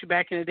it, especially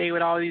back in the day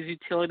with all these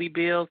utility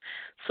bills.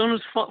 As soon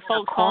as folks'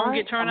 phones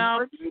get turned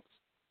off,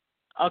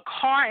 a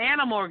car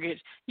and a mortgage.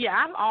 Yeah,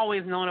 I've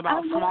always known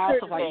about small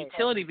stuff like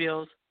utility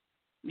bills.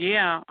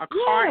 Yeah, a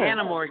car and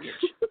a mortgage.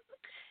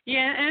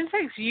 Yeah, and it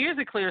takes years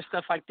to clear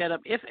stuff like that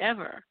up, if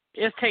ever.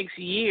 It takes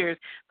years.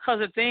 Because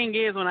the thing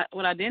is,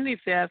 with identity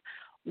theft,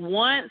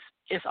 once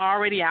it's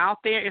already out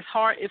there, it's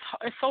hard. It's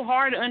so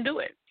hard to undo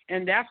it,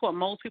 and that's what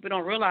most people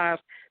don't realize.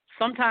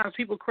 Sometimes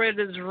people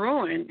credit is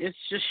ruined. It's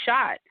just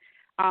shot,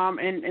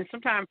 and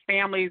sometimes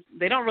families,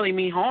 they don't really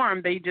mean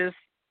harm. It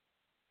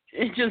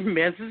just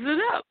messes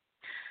it up.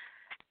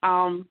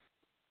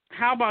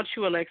 How about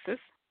you, Alexis?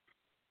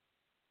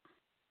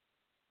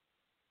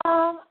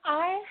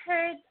 I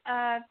heard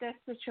of this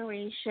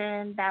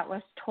situation that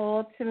was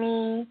told to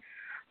me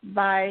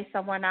by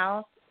someone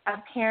else.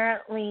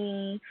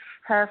 Apparently,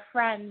 her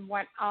friend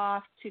went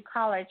off to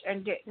college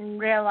and didn't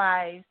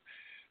realize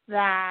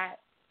that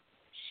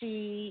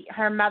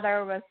her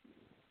mother was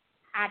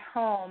at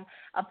home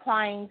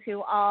applying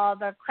to all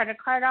the credit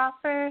card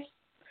offers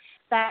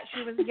that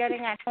she was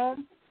getting at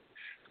home.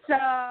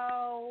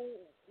 So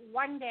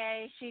one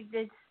day she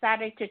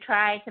decided to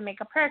try to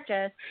make a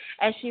purchase,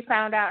 and she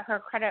found out her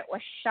credit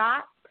was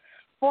shot.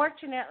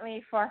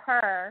 Fortunately for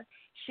her,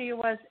 she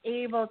was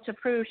able to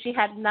prove she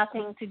had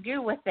nothing to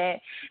do with it,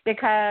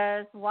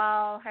 because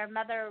while her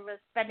mother was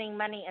spending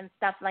money and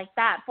stuff like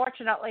that,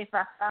 fortunately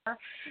for her,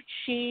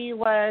 she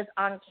was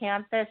on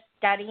campus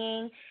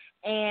studying,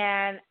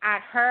 and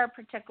at her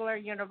particular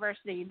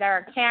university, there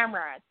are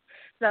cameras.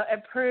 So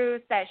it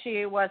proves that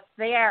she was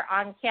there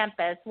on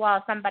campus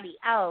while somebody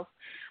else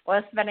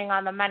was spending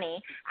all the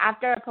money.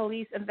 After a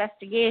police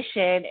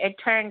investigation, it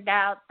turned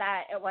out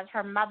that it was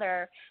her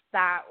mother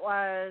that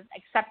was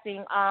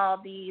accepting all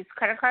these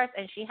credit cards,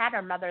 and she had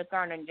her mother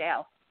thrown in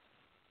jail.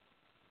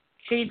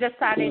 She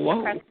decided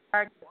to press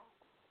charges.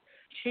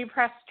 She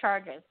pressed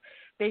charges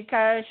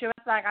because she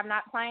was like, I'm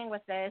not playing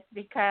with this,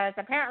 because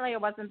apparently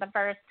it wasn't the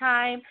first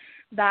time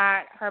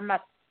that her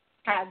mother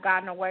had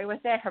gotten away with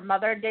it. Her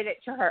mother did it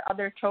to her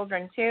other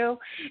children too,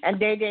 and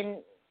they didn't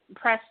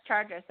press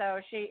charges. So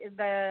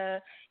the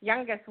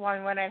youngest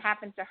one, when it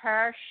happened to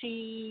her,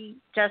 she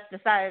just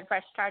decided to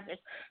press charges.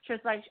 She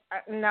was like,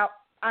 no,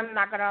 I'm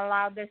not going to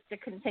allow this to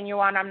continue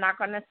on. I'm not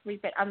going to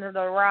sweep it under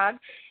the rug.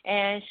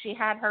 And she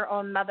had her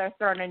own mother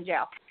thrown in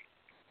jail.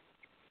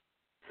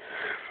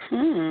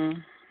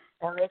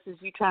 Alexis,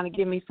 you trying to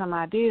give me some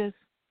ideas?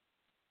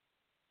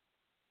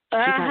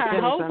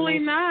 Hopefully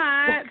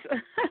not.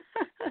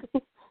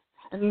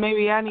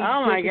 Maybe I need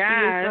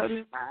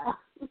to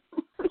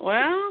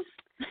Well,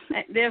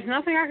 there's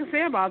nothing I can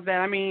say about that.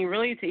 I mean,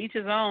 really, to each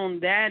his own.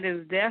 That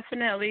is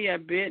definitely a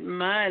bit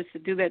much to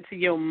do that to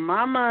your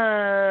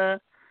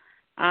mama.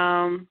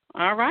 All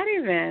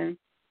righty then.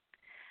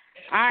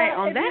 All right,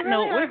 on that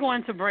note, we're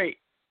going to break.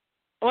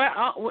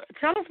 Well,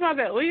 tell us about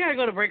that. We got to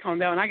go to break on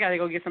that one. I got to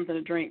go get something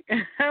to drink.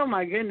 Oh,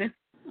 my goodness.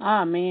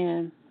 Oh,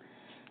 man.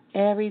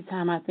 Every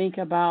time I think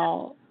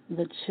about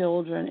the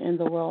children in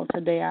the world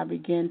today, I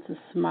begin to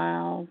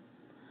smile,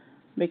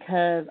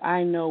 because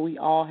I know we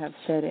all have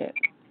said it.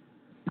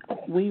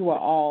 We were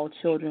all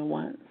children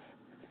once,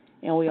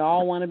 and we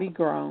all want to be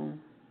grown.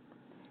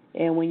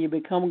 And when you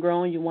become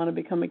grown, you want to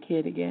become a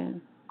kid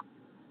again.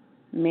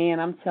 Man,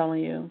 I'm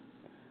telling you,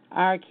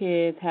 our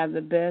kids have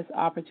the best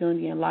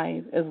opportunity in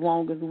life as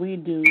long as we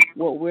do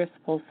what we're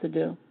supposed to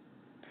do.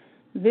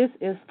 This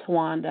is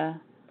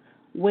Tawanda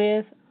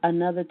with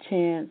another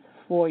chance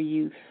for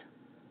youth.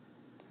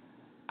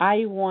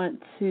 I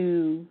want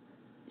to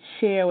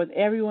share with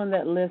everyone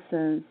that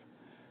listens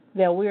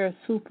that we are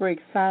super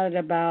excited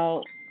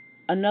about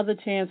another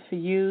chance for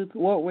youth,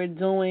 what we're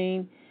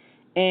doing,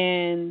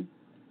 and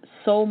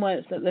so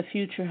much that the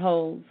future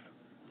holds.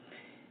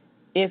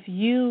 If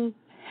you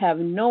have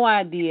no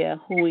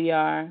idea who we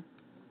are,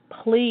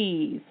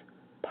 please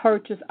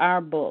purchase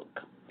our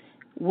book,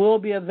 will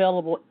be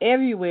available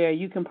everywhere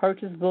you can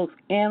purchase books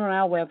and on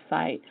our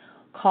website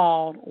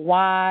called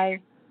Why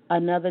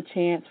Another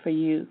Chance for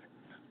Youth.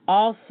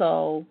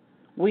 Also,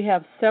 we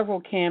have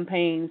several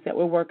campaigns that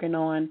we're working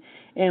on,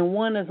 and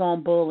one is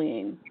on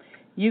bullying.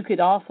 You could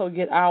also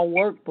get our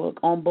workbook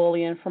on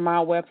bullying from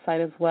our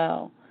website as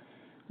well.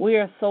 We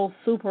are so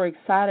super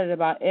excited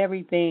about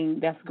everything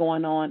that's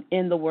going on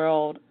in the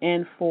world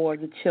and for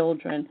the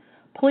children.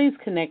 Please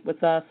connect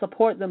with us,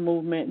 support the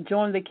movement,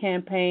 join the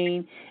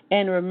campaign,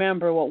 and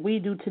remember what we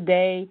do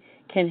today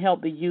can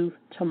help the youth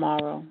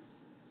tomorrow.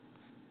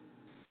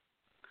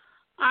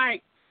 All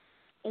right.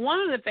 One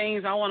of the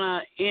things I want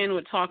to end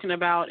with talking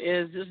about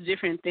is just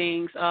different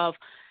things of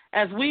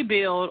as we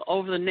build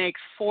over the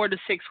next 4 to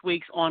 6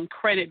 weeks on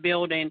credit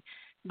building.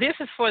 This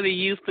is for the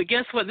youth, but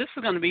guess what? This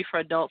is going to be for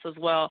adults as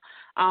well.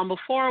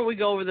 Before we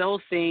go over those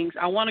things,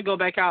 I want to go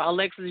back out.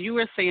 Alexis, you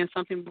were saying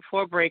something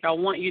before break. I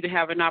want you to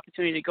have an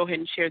opportunity to go ahead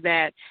and share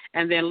that.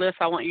 And then, Liz,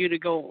 I want you to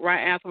go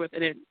right afterwards.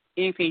 And then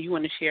anything you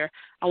want to share,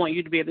 I want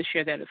you to be able to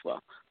share that as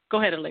well.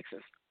 Go ahead,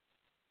 Alexis.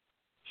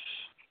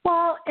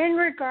 Well, in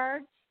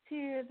regards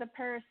to the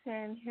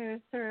person who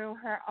threw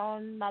her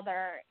own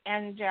mother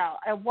in jail,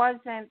 it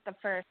wasn't the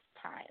first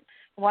time.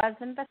 It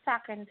wasn't the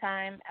second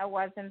time. It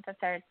wasn't the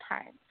third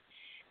time.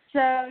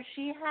 So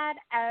she had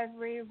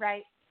every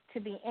right to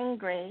be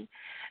angry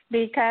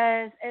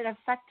because it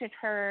affected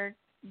her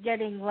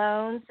getting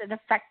loans. It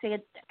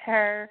affected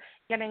her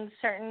getting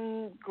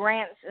certain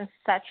grants and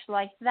such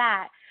like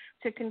that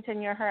to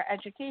continue her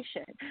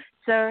education.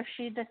 So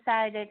she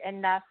decided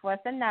enough was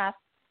enough.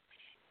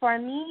 For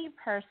me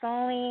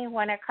personally,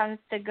 when it comes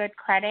to good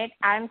credit,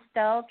 I'm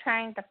still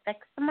trying to fix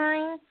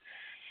mine.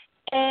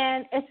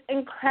 And it's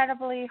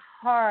incredibly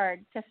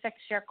hard to fix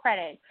your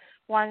credit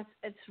once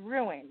it's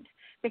ruined.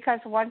 Because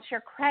once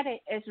your credit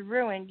is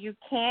ruined, you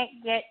can't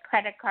get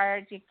credit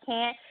cards, you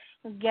can't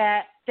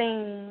get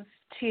things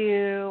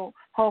to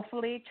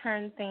hopefully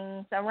turn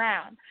things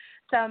around.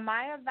 So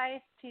my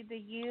advice to the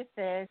youth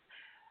is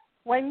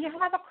when you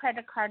have a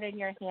credit card in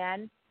your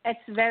hand, it's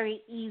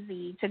very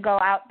easy to go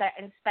out there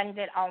and spend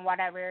it on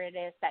whatever it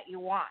is that you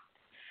want.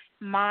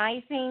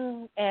 My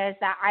thing is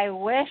that I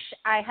wish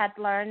I had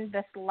learned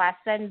this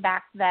lesson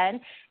back then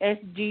is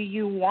do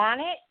you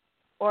want it?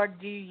 Or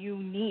do you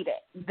need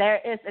it? There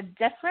is a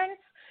difference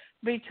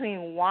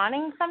between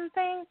wanting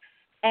something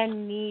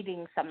and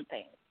needing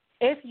something.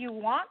 If you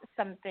want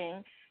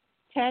something,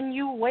 can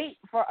you wait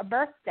for a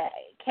birthday?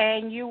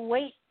 Can you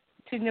wait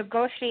to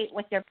negotiate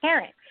with your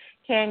parents?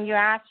 Can you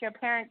ask your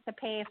parents to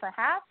pay for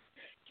half?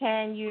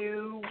 Can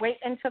you wait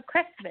until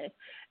Christmas?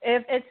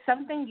 If it's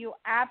something you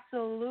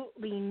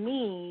absolutely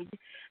need,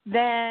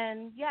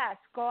 then yes,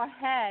 go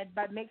ahead,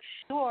 but make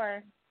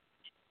sure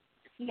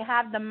you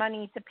have the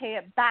money to pay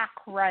it back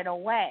right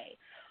away.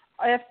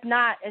 If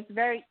not, it's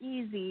very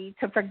easy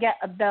to forget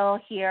a bill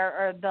here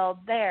or a bill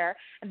there,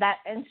 and that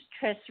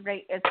interest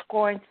rate is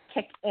going to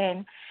kick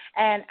in.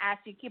 And as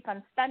you keep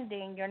on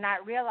spending, you're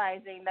not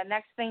realizing the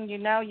next thing you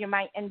know, you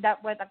might end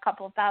up with a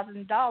couple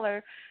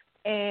 $1,000s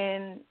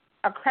in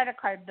a credit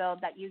card bill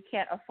that you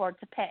can't afford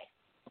to pay.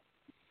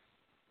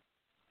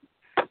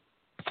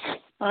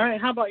 All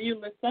right. How about you,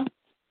 Lisa?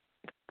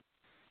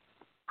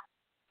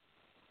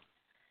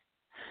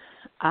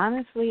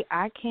 Honestly,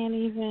 I can't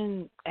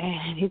even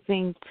add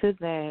anything to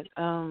that.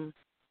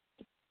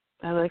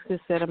 Alexis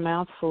said a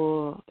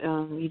mouthful.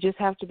 You just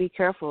have to be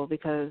careful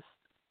because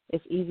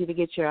it's easy to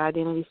get your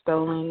identity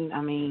stolen.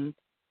 I mean,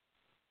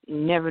 you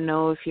never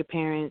know if your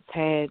parents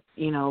had,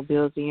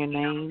 bills in your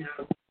name.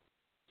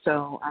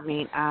 So, I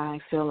mean, I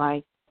feel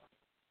like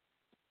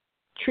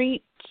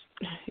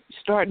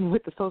starting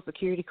with the Social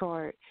Security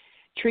card,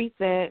 treat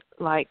that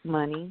like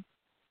money.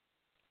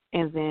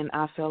 And then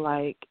I feel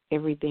like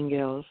everything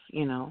else,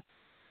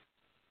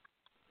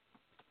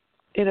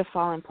 it'll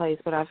fall in place.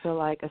 But I feel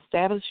like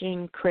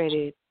establishing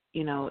credit,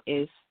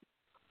 is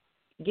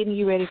getting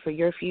you ready for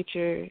your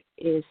future,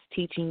 is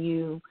teaching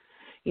you,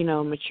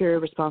 mature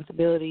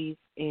responsibilities,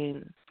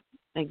 and,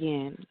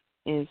 again,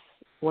 is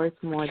worth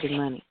more than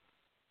money.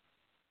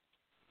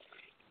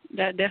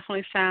 That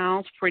definitely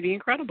sounds pretty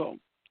incredible.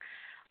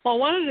 Well,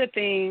 one of the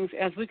things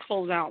as we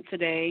close out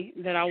today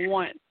that I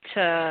want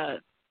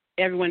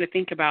everyone to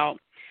think about,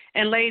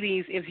 and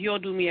ladies, if you'll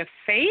do me a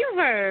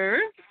favor,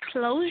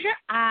 close your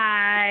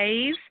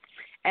eyes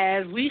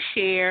as we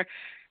share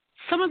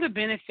some of the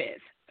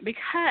benefits,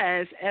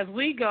 because as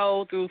we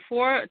go through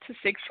 4 to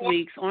 6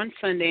 weeks on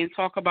Sunday and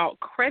talk about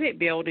credit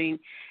building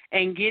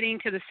and getting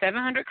to the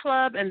 700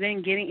 Club and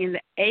then getting in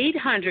the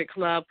 800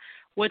 Club,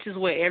 which is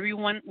where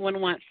everyone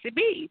wants to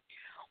be,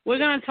 we're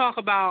going to talk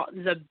about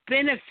the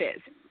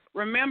benefits.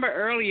 Remember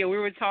earlier we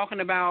were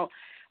talking about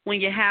when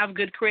you have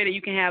good credit,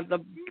 you can have the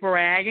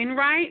bragging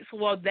rights.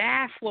 Well,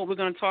 that's what we're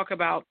going to talk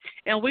about.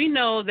 And we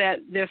know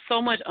that there's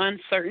so much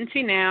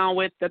uncertainty now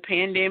with the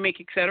pandemic,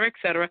 et cetera, et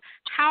cetera.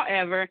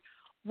 However,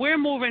 we're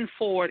moving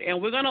forward,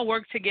 and we're going to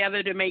work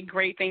together to make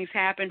great things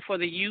happen for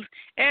the youth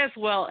as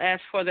well as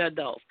for the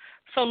adults.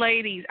 So,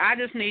 ladies, I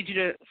just need you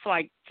to, for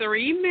like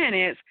 3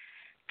 minutes,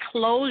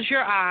 close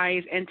your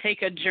eyes and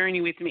take a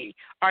journey with me.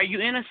 Are you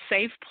in a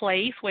safe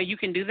place where you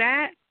can do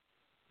that?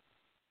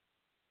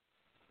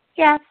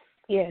 Yes.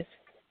 Yes.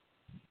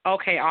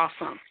 Okay,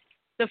 awesome.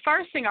 The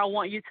first thing I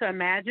want you to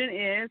imagine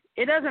is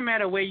it doesn't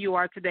matter where you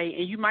are today,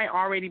 and you might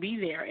already be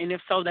there, and if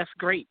so, that's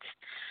great.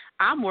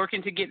 I'm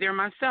working to get there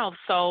myself,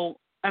 so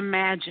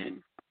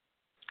imagine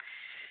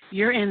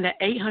you're in the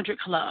 800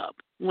 club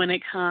when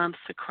it comes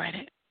to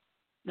credit.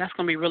 That's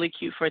going to be really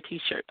cute for a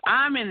T-shirt.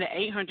 I'm in the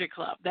 800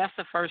 club. That's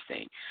the first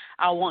thing.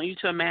 I want you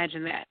to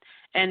imagine that.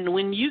 And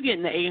when you get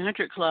in the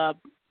 800 club,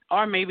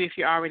 or maybe if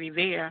you're already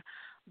there,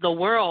 the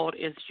world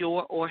is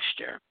your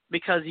oyster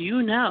because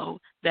you know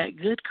that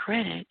good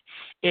credit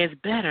is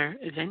better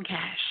than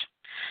cash.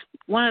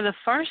 One of the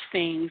first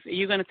things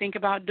you're going to think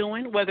about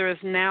doing, whether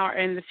it's now or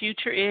in the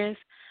future, is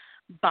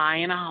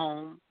buying a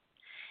home.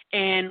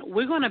 And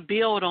we're going to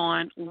build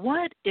on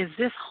what is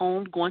this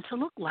home going to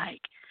look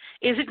like?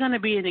 Is it going to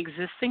be an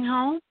existing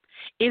home?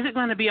 Is it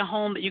going to be a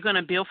home that you're going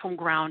to build from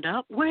ground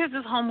up? Where is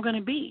this home going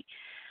to be?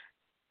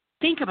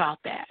 Think about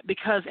that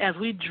because as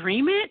we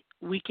dream it,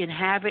 we can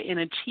have it and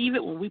achieve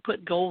it when we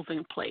put goals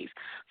in place.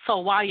 So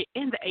while you're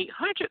in the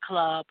 800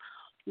 club,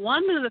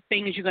 one of the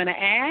things you're going to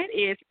add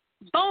is,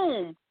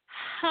 boom,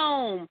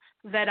 home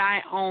that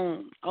I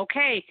own.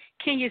 Okay,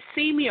 can you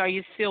see me? Or are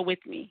you still with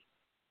me?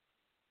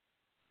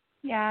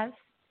 Yes.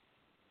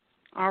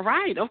 All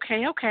right,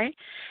 okay.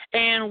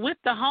 And with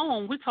the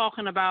home, we're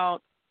talking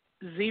about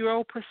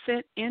 0%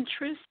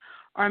 interest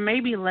or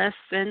maybe less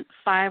than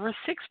 5 or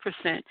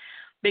 6%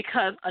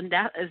 because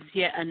that is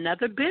yet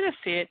another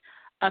benefit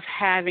of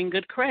having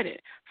good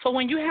credit. So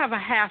when you have a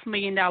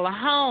 $500,000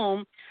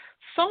 home,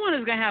 someone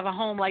is going to have a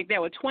home like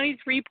that with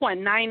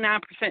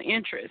 23.99%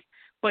 interest.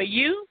 But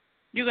you're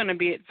going to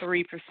be at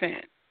 3%.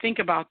 Think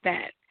about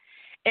that.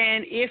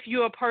 And if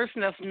you're a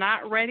person that's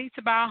not ready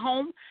to buy a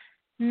home,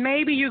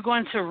 maybe you're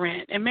going to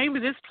rent. And maybe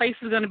this place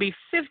is going to be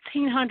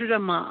 $1,500 a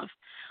month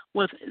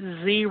with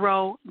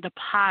zero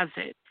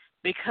deposit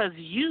because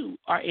you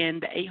are in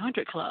the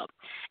 800 club.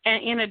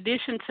 And in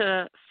addition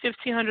to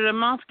 $1,500 a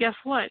month, guess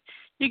what?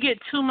 You get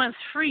 2 months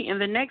free and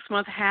the next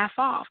month half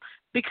off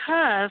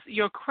because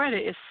your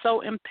credit is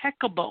so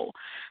impeccable.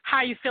 How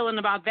are you feeling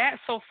about that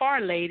so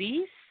far,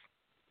 ladies?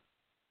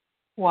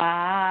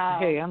 Wow.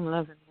 Hey, I'm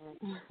loving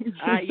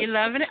it. You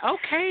loving it?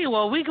 Okay,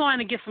 well, we're going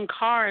to get some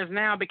cars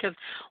now because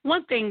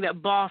one thing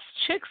that boss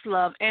chicks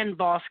love and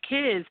boss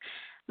kids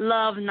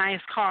love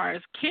nice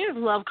cars. Kids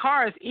love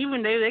cars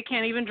even though they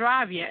can't even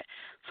drive yet.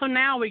 So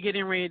now we're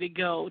getting ready to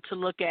go to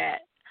look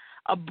at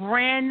a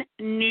brand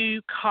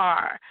new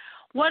car.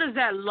 What is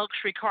that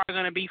luxury car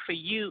going to be for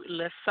you,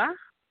 Lissa?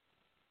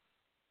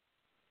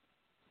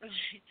 As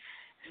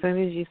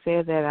soon as you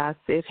said that, I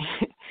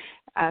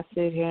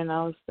sit here and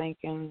I was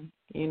thinking,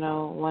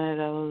 one of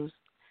those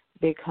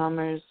big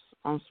Hummers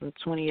on some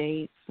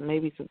 28s,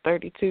 maybe some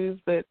 32s,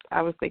 but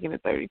I was thinking the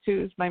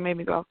 32s might make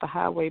me go off the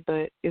highway,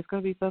 but it's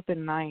going to be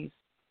something nice.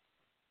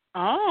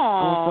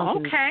 Oh,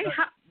 okay.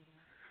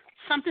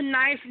 Something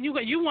nice.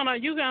 You want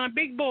a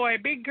big boy,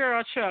 big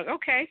girl truck.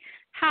 Okay.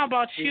 How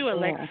about you,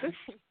 Alexis?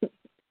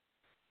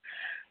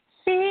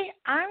 See,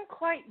 I'm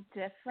quite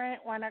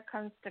different when it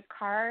comes to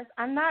cars.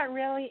 I'm not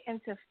really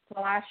into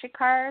flashy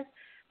cars.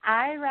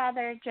 I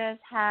rather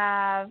just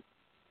have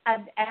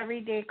an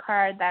everyday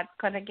car that's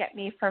going to get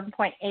me from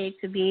point A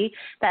to B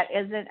that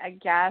isn't a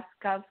gas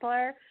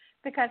guzzler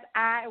because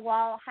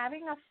while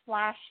having a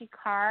flashy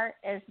car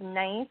is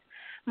nice,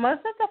 most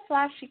of the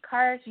flashy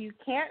cars you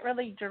can't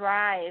really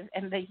drive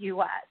in the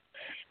U.S.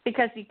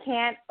 because you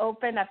can't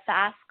open a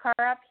fast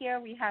car up here.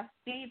 We have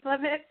speed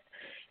limits.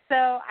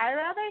 So I'd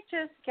rather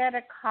just get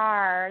a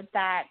car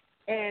that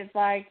is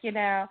going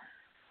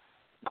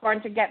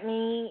to get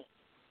me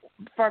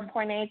from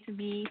point A to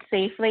B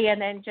safely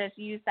and then just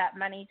use that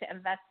money to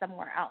invest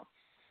somewhere else.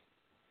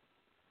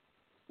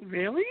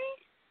 Really?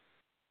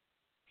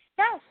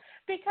 Yes,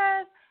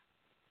 because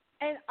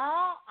in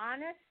all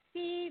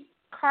honesty,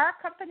 car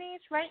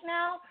companies right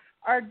now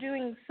are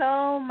doing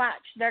so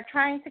much. They're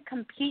trying to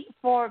compete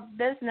for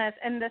business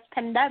in this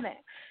pandemic.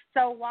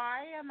 So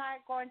why am I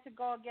going to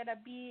go get a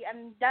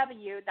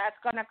BMW that's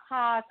going to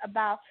cost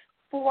about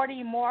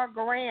 $40 more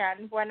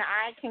grand when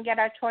I can get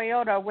a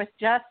Toyota with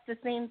just the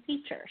same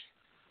features?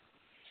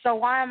 So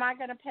why am I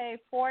going to pay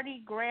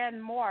 $40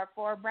 grand more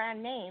for a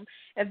brand name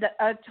if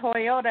a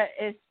Toyota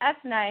is as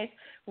nice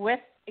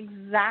with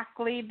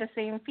exactly the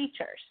same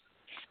features?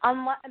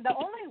 The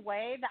only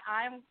way that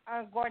I'm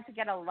going to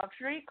get a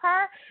luxury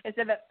car is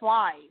if it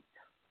flies.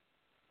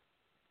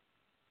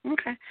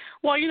 Okay.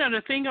 Well,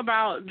 the thing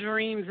about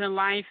dreams in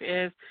life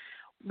is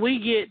we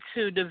get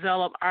to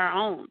develop our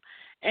own.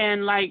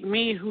 And like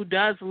me, who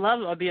does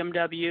love a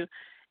BMW,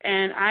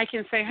 and I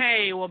can say,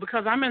 hey, well,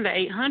 because I'm in the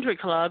 800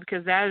 club,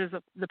 because that is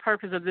the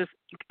purpose of this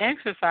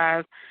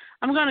exercise,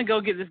 I'm going to go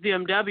get this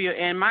BMW,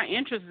 and my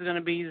interest is going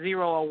to be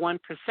 0 or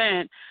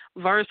 1%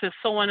 versus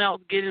someone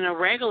else getting a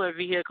regular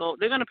vehicle.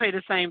 They're going to pay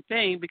the same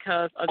thing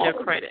because of their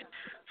credit.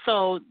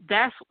 So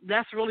that's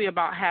really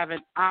about having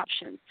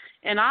options.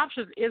 And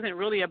options isn't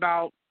really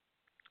about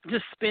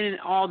just spending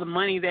all the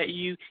money that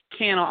you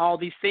can on all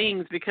these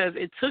things, because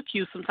it took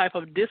you some type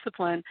of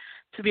discipline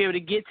to be able to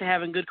get to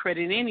having good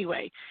credit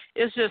anyway.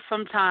 It's just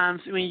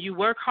sometimes when you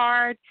work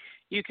hard,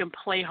 you can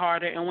play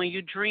harder. And when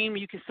you dream,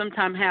 you can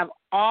sometimes have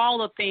all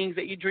the things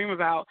that you dream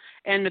about.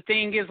 And the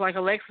thing is, like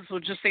Alexis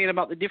was just saying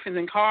about the difference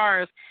in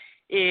cars,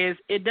 is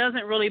it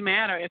doesn't really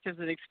matter if it's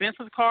an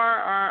expensive car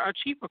or a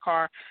cheaper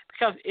car,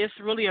 because it's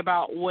really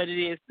about what it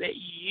is that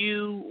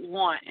you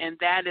want, and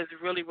that is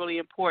really, really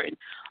important.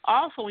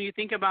 Also, when you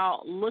think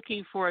about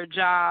looking for a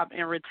job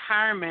and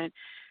retirement,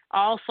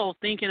 also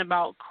thinking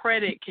about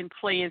credit can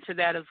play into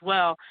that as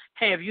well.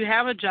 Hey, if you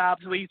have a job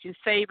where you can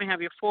save and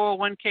have your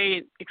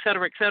 401k, et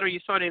cetera, you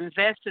start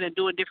investing and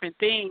doing different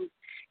things,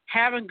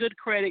 having good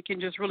credit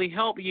can just really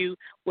help you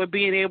with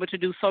being able to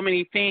do so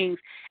many things.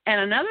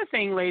 And another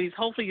thing, ladies,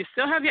 hopefully you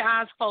still have your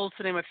eyes closed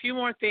to them. A few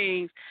more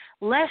things.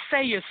 Let's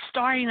say you're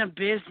starting a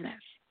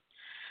business,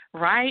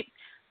 right?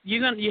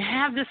 You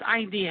have this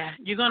idea.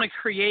 You're going to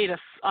create an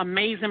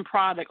amazing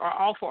product or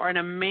offer an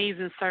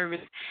amazing service,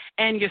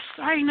 and you're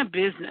starting a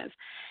business.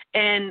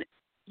 And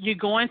you're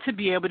going to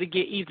be able to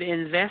get either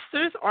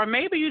investors, or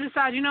maybe you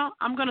decide,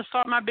 I'm going to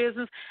start my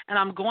business and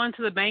I'm going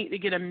to the bank to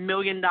get $1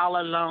 million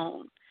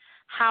loan.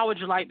 How would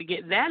you like to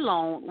get that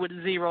loan with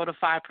 0 to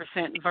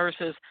 5%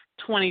 versus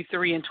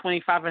 23 and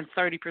 25 and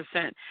 30%?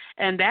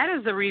 And that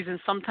is the reason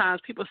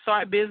sometimes people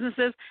start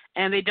businesses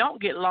and they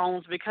don't get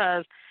loans,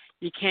 because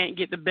you can't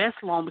get the best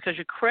loan because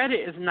your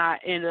credit is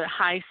not in the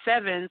high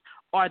 7s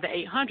or the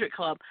 800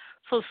 club.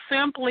 So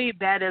simply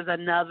that is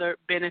another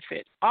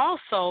benefit.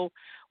 Also,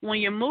 when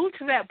you move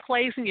to that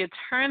place and you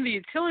turn the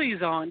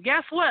utilities on,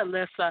 guess what,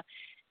 Lissa?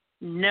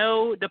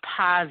 No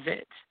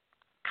deposit.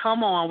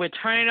 Come on, we're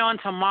turning it on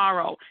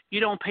tomorrow. You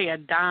don't pay a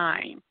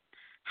dime.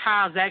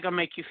 How's that going to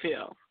make you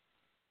feel?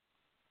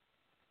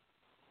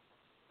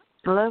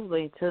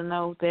 Lovely to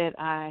know that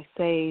I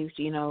saved,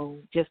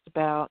 just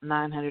about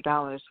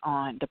 $900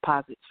 on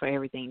deposits for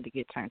everything to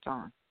get turned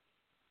on.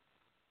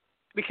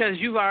 Because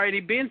you've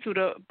already been through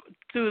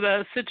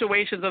the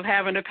situations of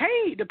having to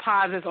pay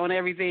deposits on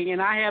everything,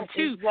 and I have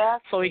too.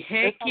 Exactly. So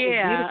heck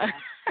yeah.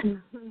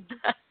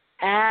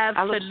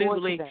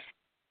 Absolutely.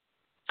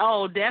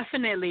 Oh,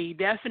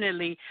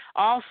 definitely.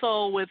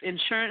 Also, with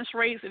insurance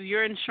rates, if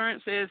your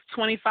insurance is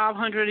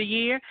 $2,500 a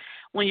year,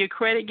 when your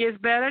credit gets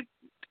better,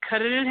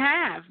 cut it in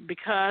half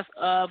because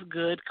of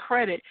good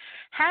credit.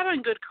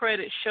 Having good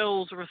credit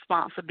shows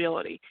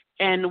responsibility,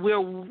 and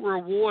we're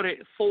rewarded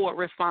for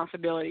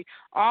responsibility.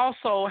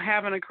 Also,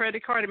 having a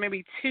credit card at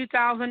maybe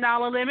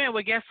 $2,000 limit,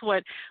 well, guess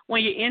what?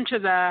 When you enter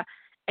the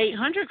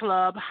 800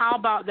 Club, how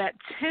about that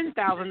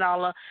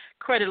 $10,000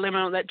 credit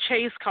limit on that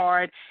Chase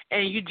card,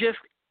 and you just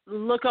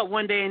look up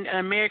one day and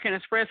American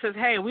Express says,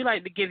 hey, we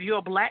like to give you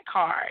a black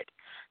card.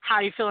 How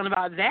are you feeling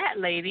about that,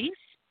 ladies?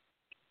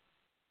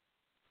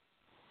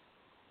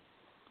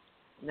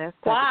 That's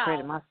the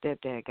credit my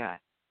stepdad got.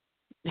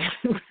 They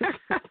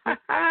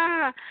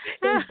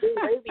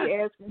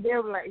asked me, they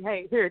were like,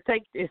 hey, here,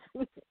 take this.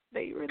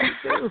 They really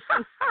do.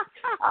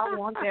 I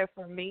want that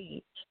for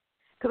me.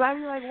 Because I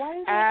be like, why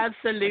is that?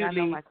 Absolutely. I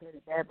know my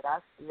credit bad, but I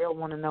still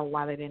want to know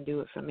why they didn't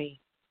do it for me.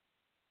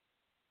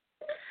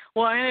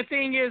 Well, and the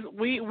thing is,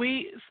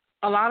 we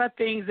a lot of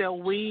things that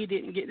we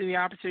didn't get the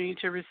opportunity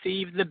to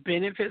receive the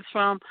benefits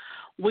from,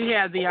 we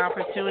had the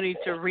opportunity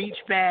to reach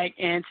back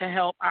and to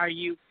help our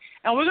youth.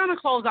 And we're going to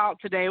close out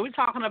today. We're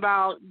talking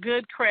about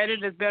good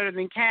credit is better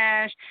than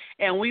cash,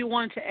 and we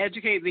want to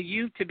educate the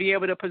youth to be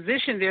able to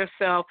position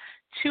themselves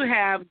to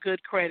have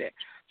good credit.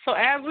 So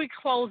as we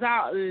close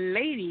out,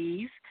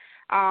 ladies,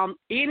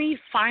 any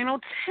final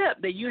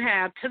tip that you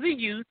have to the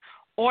youth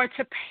or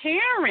to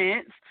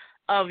parents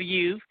of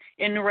youth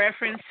in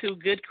reference to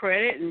good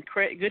credit and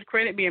good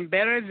credit being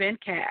better than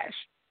cash?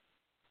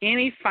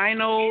 Any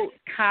final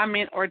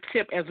comment or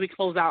tip as we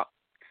close out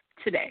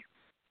today?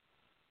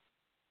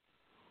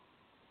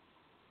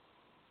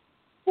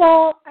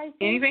 Well, I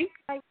think anything?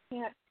 I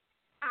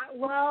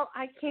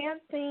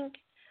can't think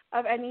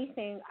of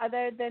anything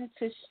other than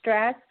to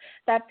stress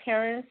that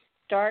parents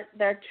start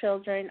their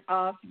children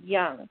off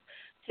young,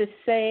 to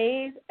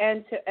save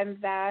and to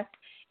invest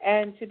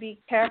and to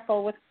be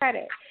careful with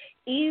credit,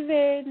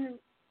 even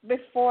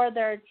before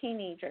they're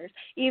teenagers.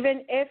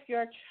 Even if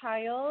your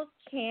child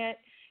can't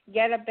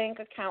get a bank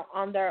account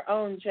on their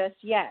own just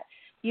yet,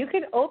 you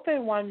can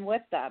open one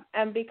with them.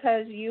 And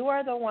because you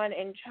are the one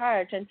in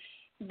charge and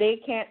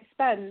they can't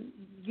spend,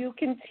 you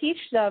can teach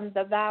them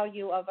the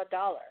value of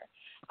 $1.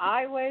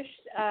 I wish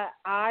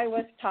I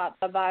was taught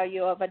the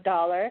value of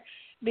 $1,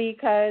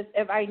 because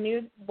if I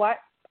knew what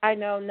I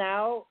know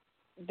now,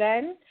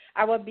 then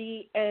I would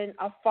be in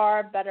a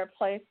far better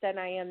place than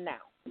I am now.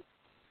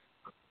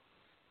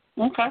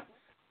 Okay.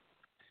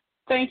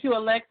 Thank you,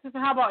 Alexis.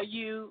 How about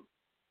you,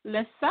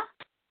 Lissa?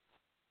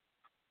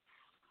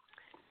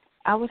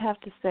 I would have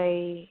to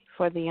say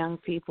for the young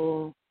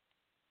people,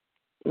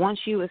 once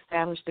you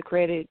establish the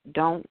credit,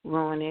 don't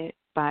ruin it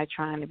by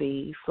trying to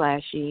be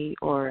flashy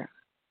or,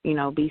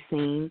 be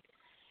seen.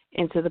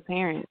 And to the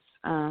parents,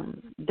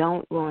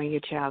 don't ruin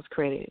your child's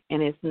credit.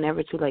 And it's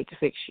never too late to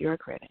fix your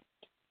credit.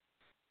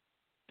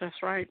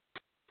 That's right.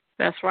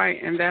 That's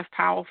right, and that's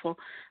powerful.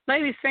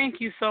 Ladies, thank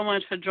you so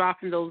much for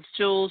dropping those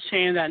jewels,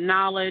 sharing that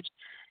knowledge,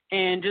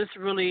 and just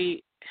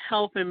really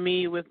helping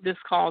me with this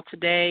call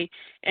today.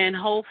 And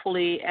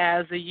hopefully,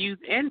 as the youth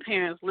and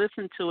parents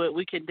listen to it,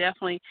 we can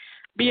definitely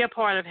be a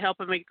part of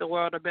helping make the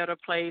world a better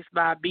place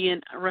by being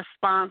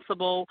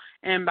responsible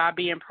and by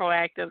being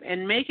proactive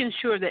and making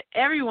sure that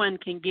everyone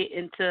can get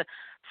into.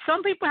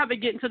 Some people have to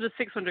get into the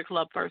 600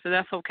 Club first, and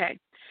that's okay.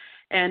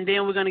 And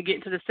then we're going to get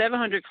into the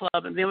 700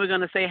 Club, and then we're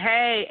going to say,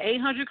 hey,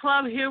 800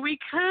 Club, here we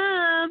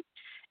come.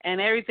 And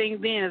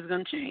everything then is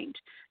going to change.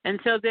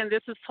 Until then,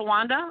 this is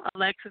Tawanda,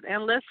 Alexis,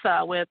 and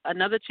Lissa with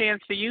another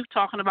chance for you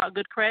talking about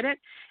good credit.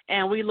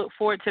 And we look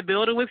forward to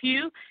building with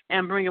you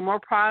and bringing more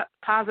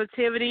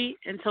positivity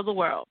into the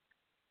world.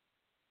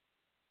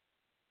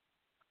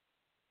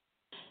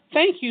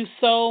 Thank you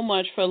so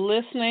much for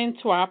listening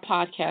to our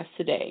podcast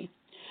today.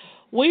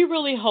 We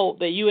really hope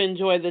that you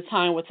enjoyed the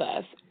time with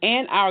us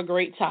and our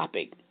great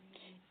topic.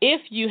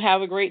 If you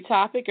have a great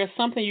topic or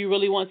something you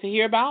really want to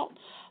hear about,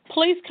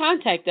 please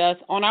contact us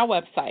on our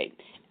website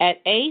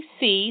at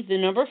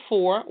ac4y.org.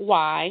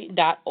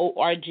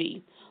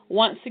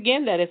 Once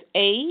again, that is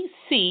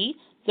ac4y.org.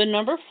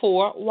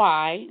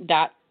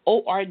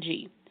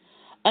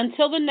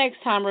 Until the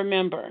next time,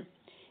 remember,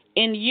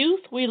 in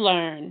youth we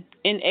learn,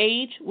 in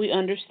age we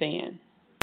understand.